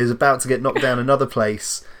 However, he is about to get knocked down another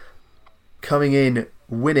place, coming in,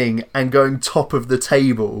 winning, and going top of the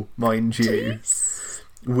table, mind you,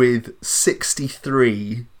 with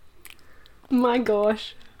 63. My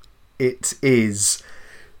gosh. It is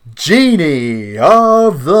Genie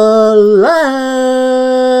of the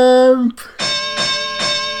Lamp.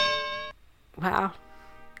 Wow.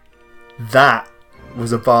 That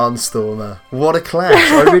was a barnstormer. What a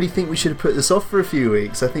clash. I really think we should have put this off for a few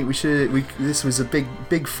weeks. I think this was a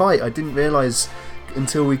big fight. I didn't realise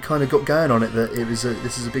until we kind of got going on it that this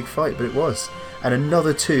is a big fight, but it was. And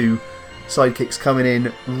another 2 sidekicks coming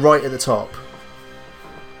in right at the top.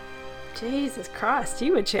 Jesus Christ,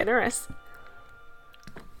 you were generous.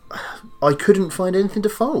 I couldn't find anything to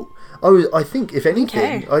fault. I think if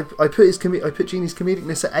anything, Okay. I put Genie's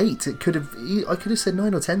comedicness at 8. I could have said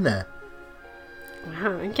 9 or 10 there.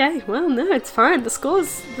 Wow, okay. Well, no, it's fine. The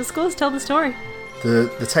scores tell the story.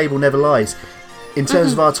 The table never lies. In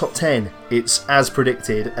terms of our top 10, it's, as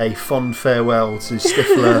predicted, a fond farewell to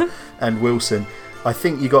Stifler and Wilson. I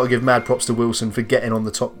think you got to give mad props to Wilson for getting on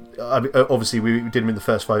the top. I mean, obviously, we did him in the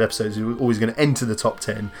first 5 episodes. We were always going to enter the top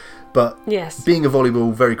 10. But yes, being a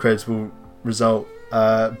volleyball, very creditable result.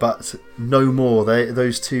 But no more.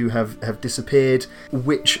 Those 2 have disappeared,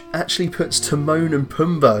 which actually puts Timon and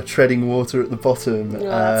Pumbaa treading water at the bottom. No,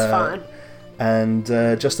 that's fine. And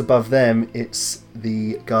just above them, it's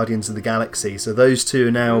the Guardians of the Galaxy. So those 2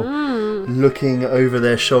 are now looking over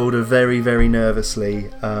their shoulder very, very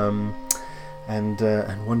nervously, and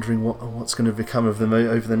wondering what's going to become of them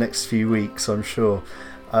over the next few weeks, I'm sure.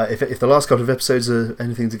 If the last couple of episodes are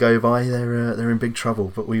anything to go by, they're in big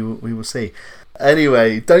trouble. But we will see.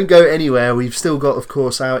 Anyway, don't go anywhere. We've still got, of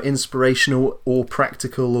course, our inspirational or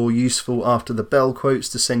practical or useful after the bell quotes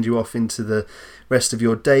to send you off into the rest of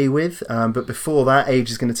your day with. But before that, Age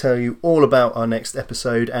is going to tell you all about our next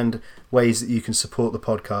episode and ways that you can support the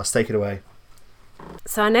podcast. Take it away.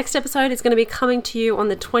 So our next episode is going to be coming to you on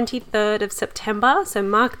the 23rd of September. So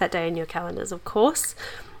mark that day in your calendars, of course.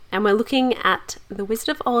 And we're looking at The Wizard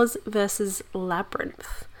of Oz versus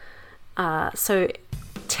Labyrinth. So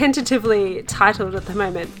tentatively titled at the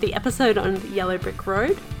moment, the episode on the Yellow Brick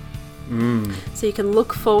Road. So you can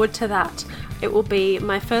look forward to that. It will be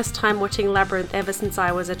my first time watching Labyrinth ever since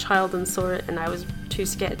I was a child and saw it, and I was too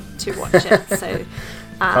scared to watch it. So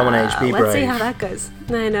come on, Age, be brave. Let's see how that goes.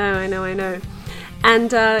 I know.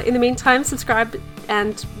 And in the meantime, subscribe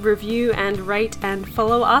and review and rate and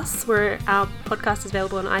follow us, where our podcast is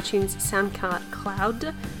available on iTunes,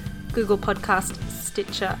 SoundCloud, Google Podcast,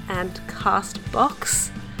 Stitcher, and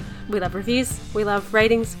Castbox. We love reviews, we love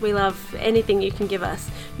ratings, we love anything you can give us.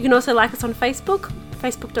 You can also like us on Facebook,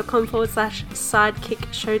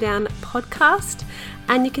 facebook.com/Sidekick Showdown Podcast,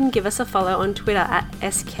 and you can give us a follow on Twitter at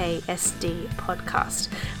SKSD Podcast.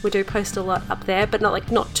 We do post a lot up there, but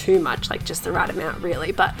not too much, like just the right amount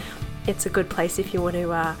really, but it's a good place if you want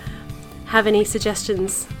to have any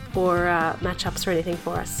suggestions or matchups or anything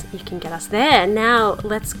for us. You can get us there. Now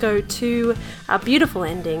let's go to our beautiful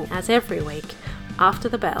ending, as every week, after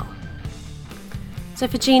the bell. So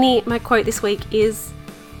for Genie, my quote this week is,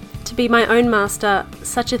 "To be my own master,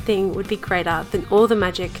 such a thing would be greater than all the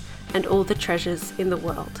magic and all the treasures in the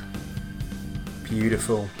world."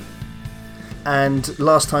 Beautiful. And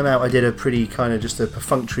last time out I did a pretty kind of just a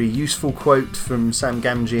perfunctory useful quote from Sam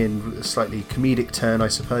Gamgee in a slightly comedic turn, I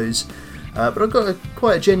suppose. But I've got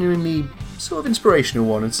quite a genuinely sort of inspirational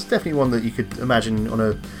one. It's definitely one that you could imagine on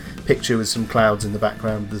a picture with some clouds in the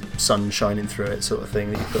background, the sun shining through it, sort of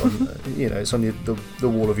thing that you put on, it's on the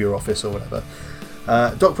wall of your office or whatever.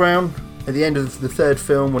 Doc Brown, at the end of the third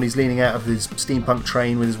film, when he's leaning out of his steampunk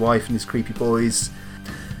train with his wife and his creepy boys,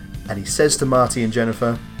 and he says to Marty and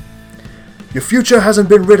Jennifer, "Your future hasn't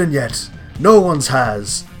been written yet. No one's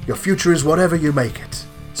has. Your future is whatever you make it.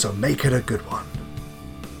 So make it a good one."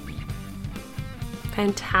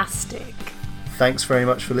 Fantastic. Thanks very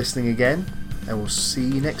much for listening again, and we'll see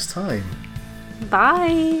you next time.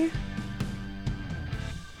 Bye.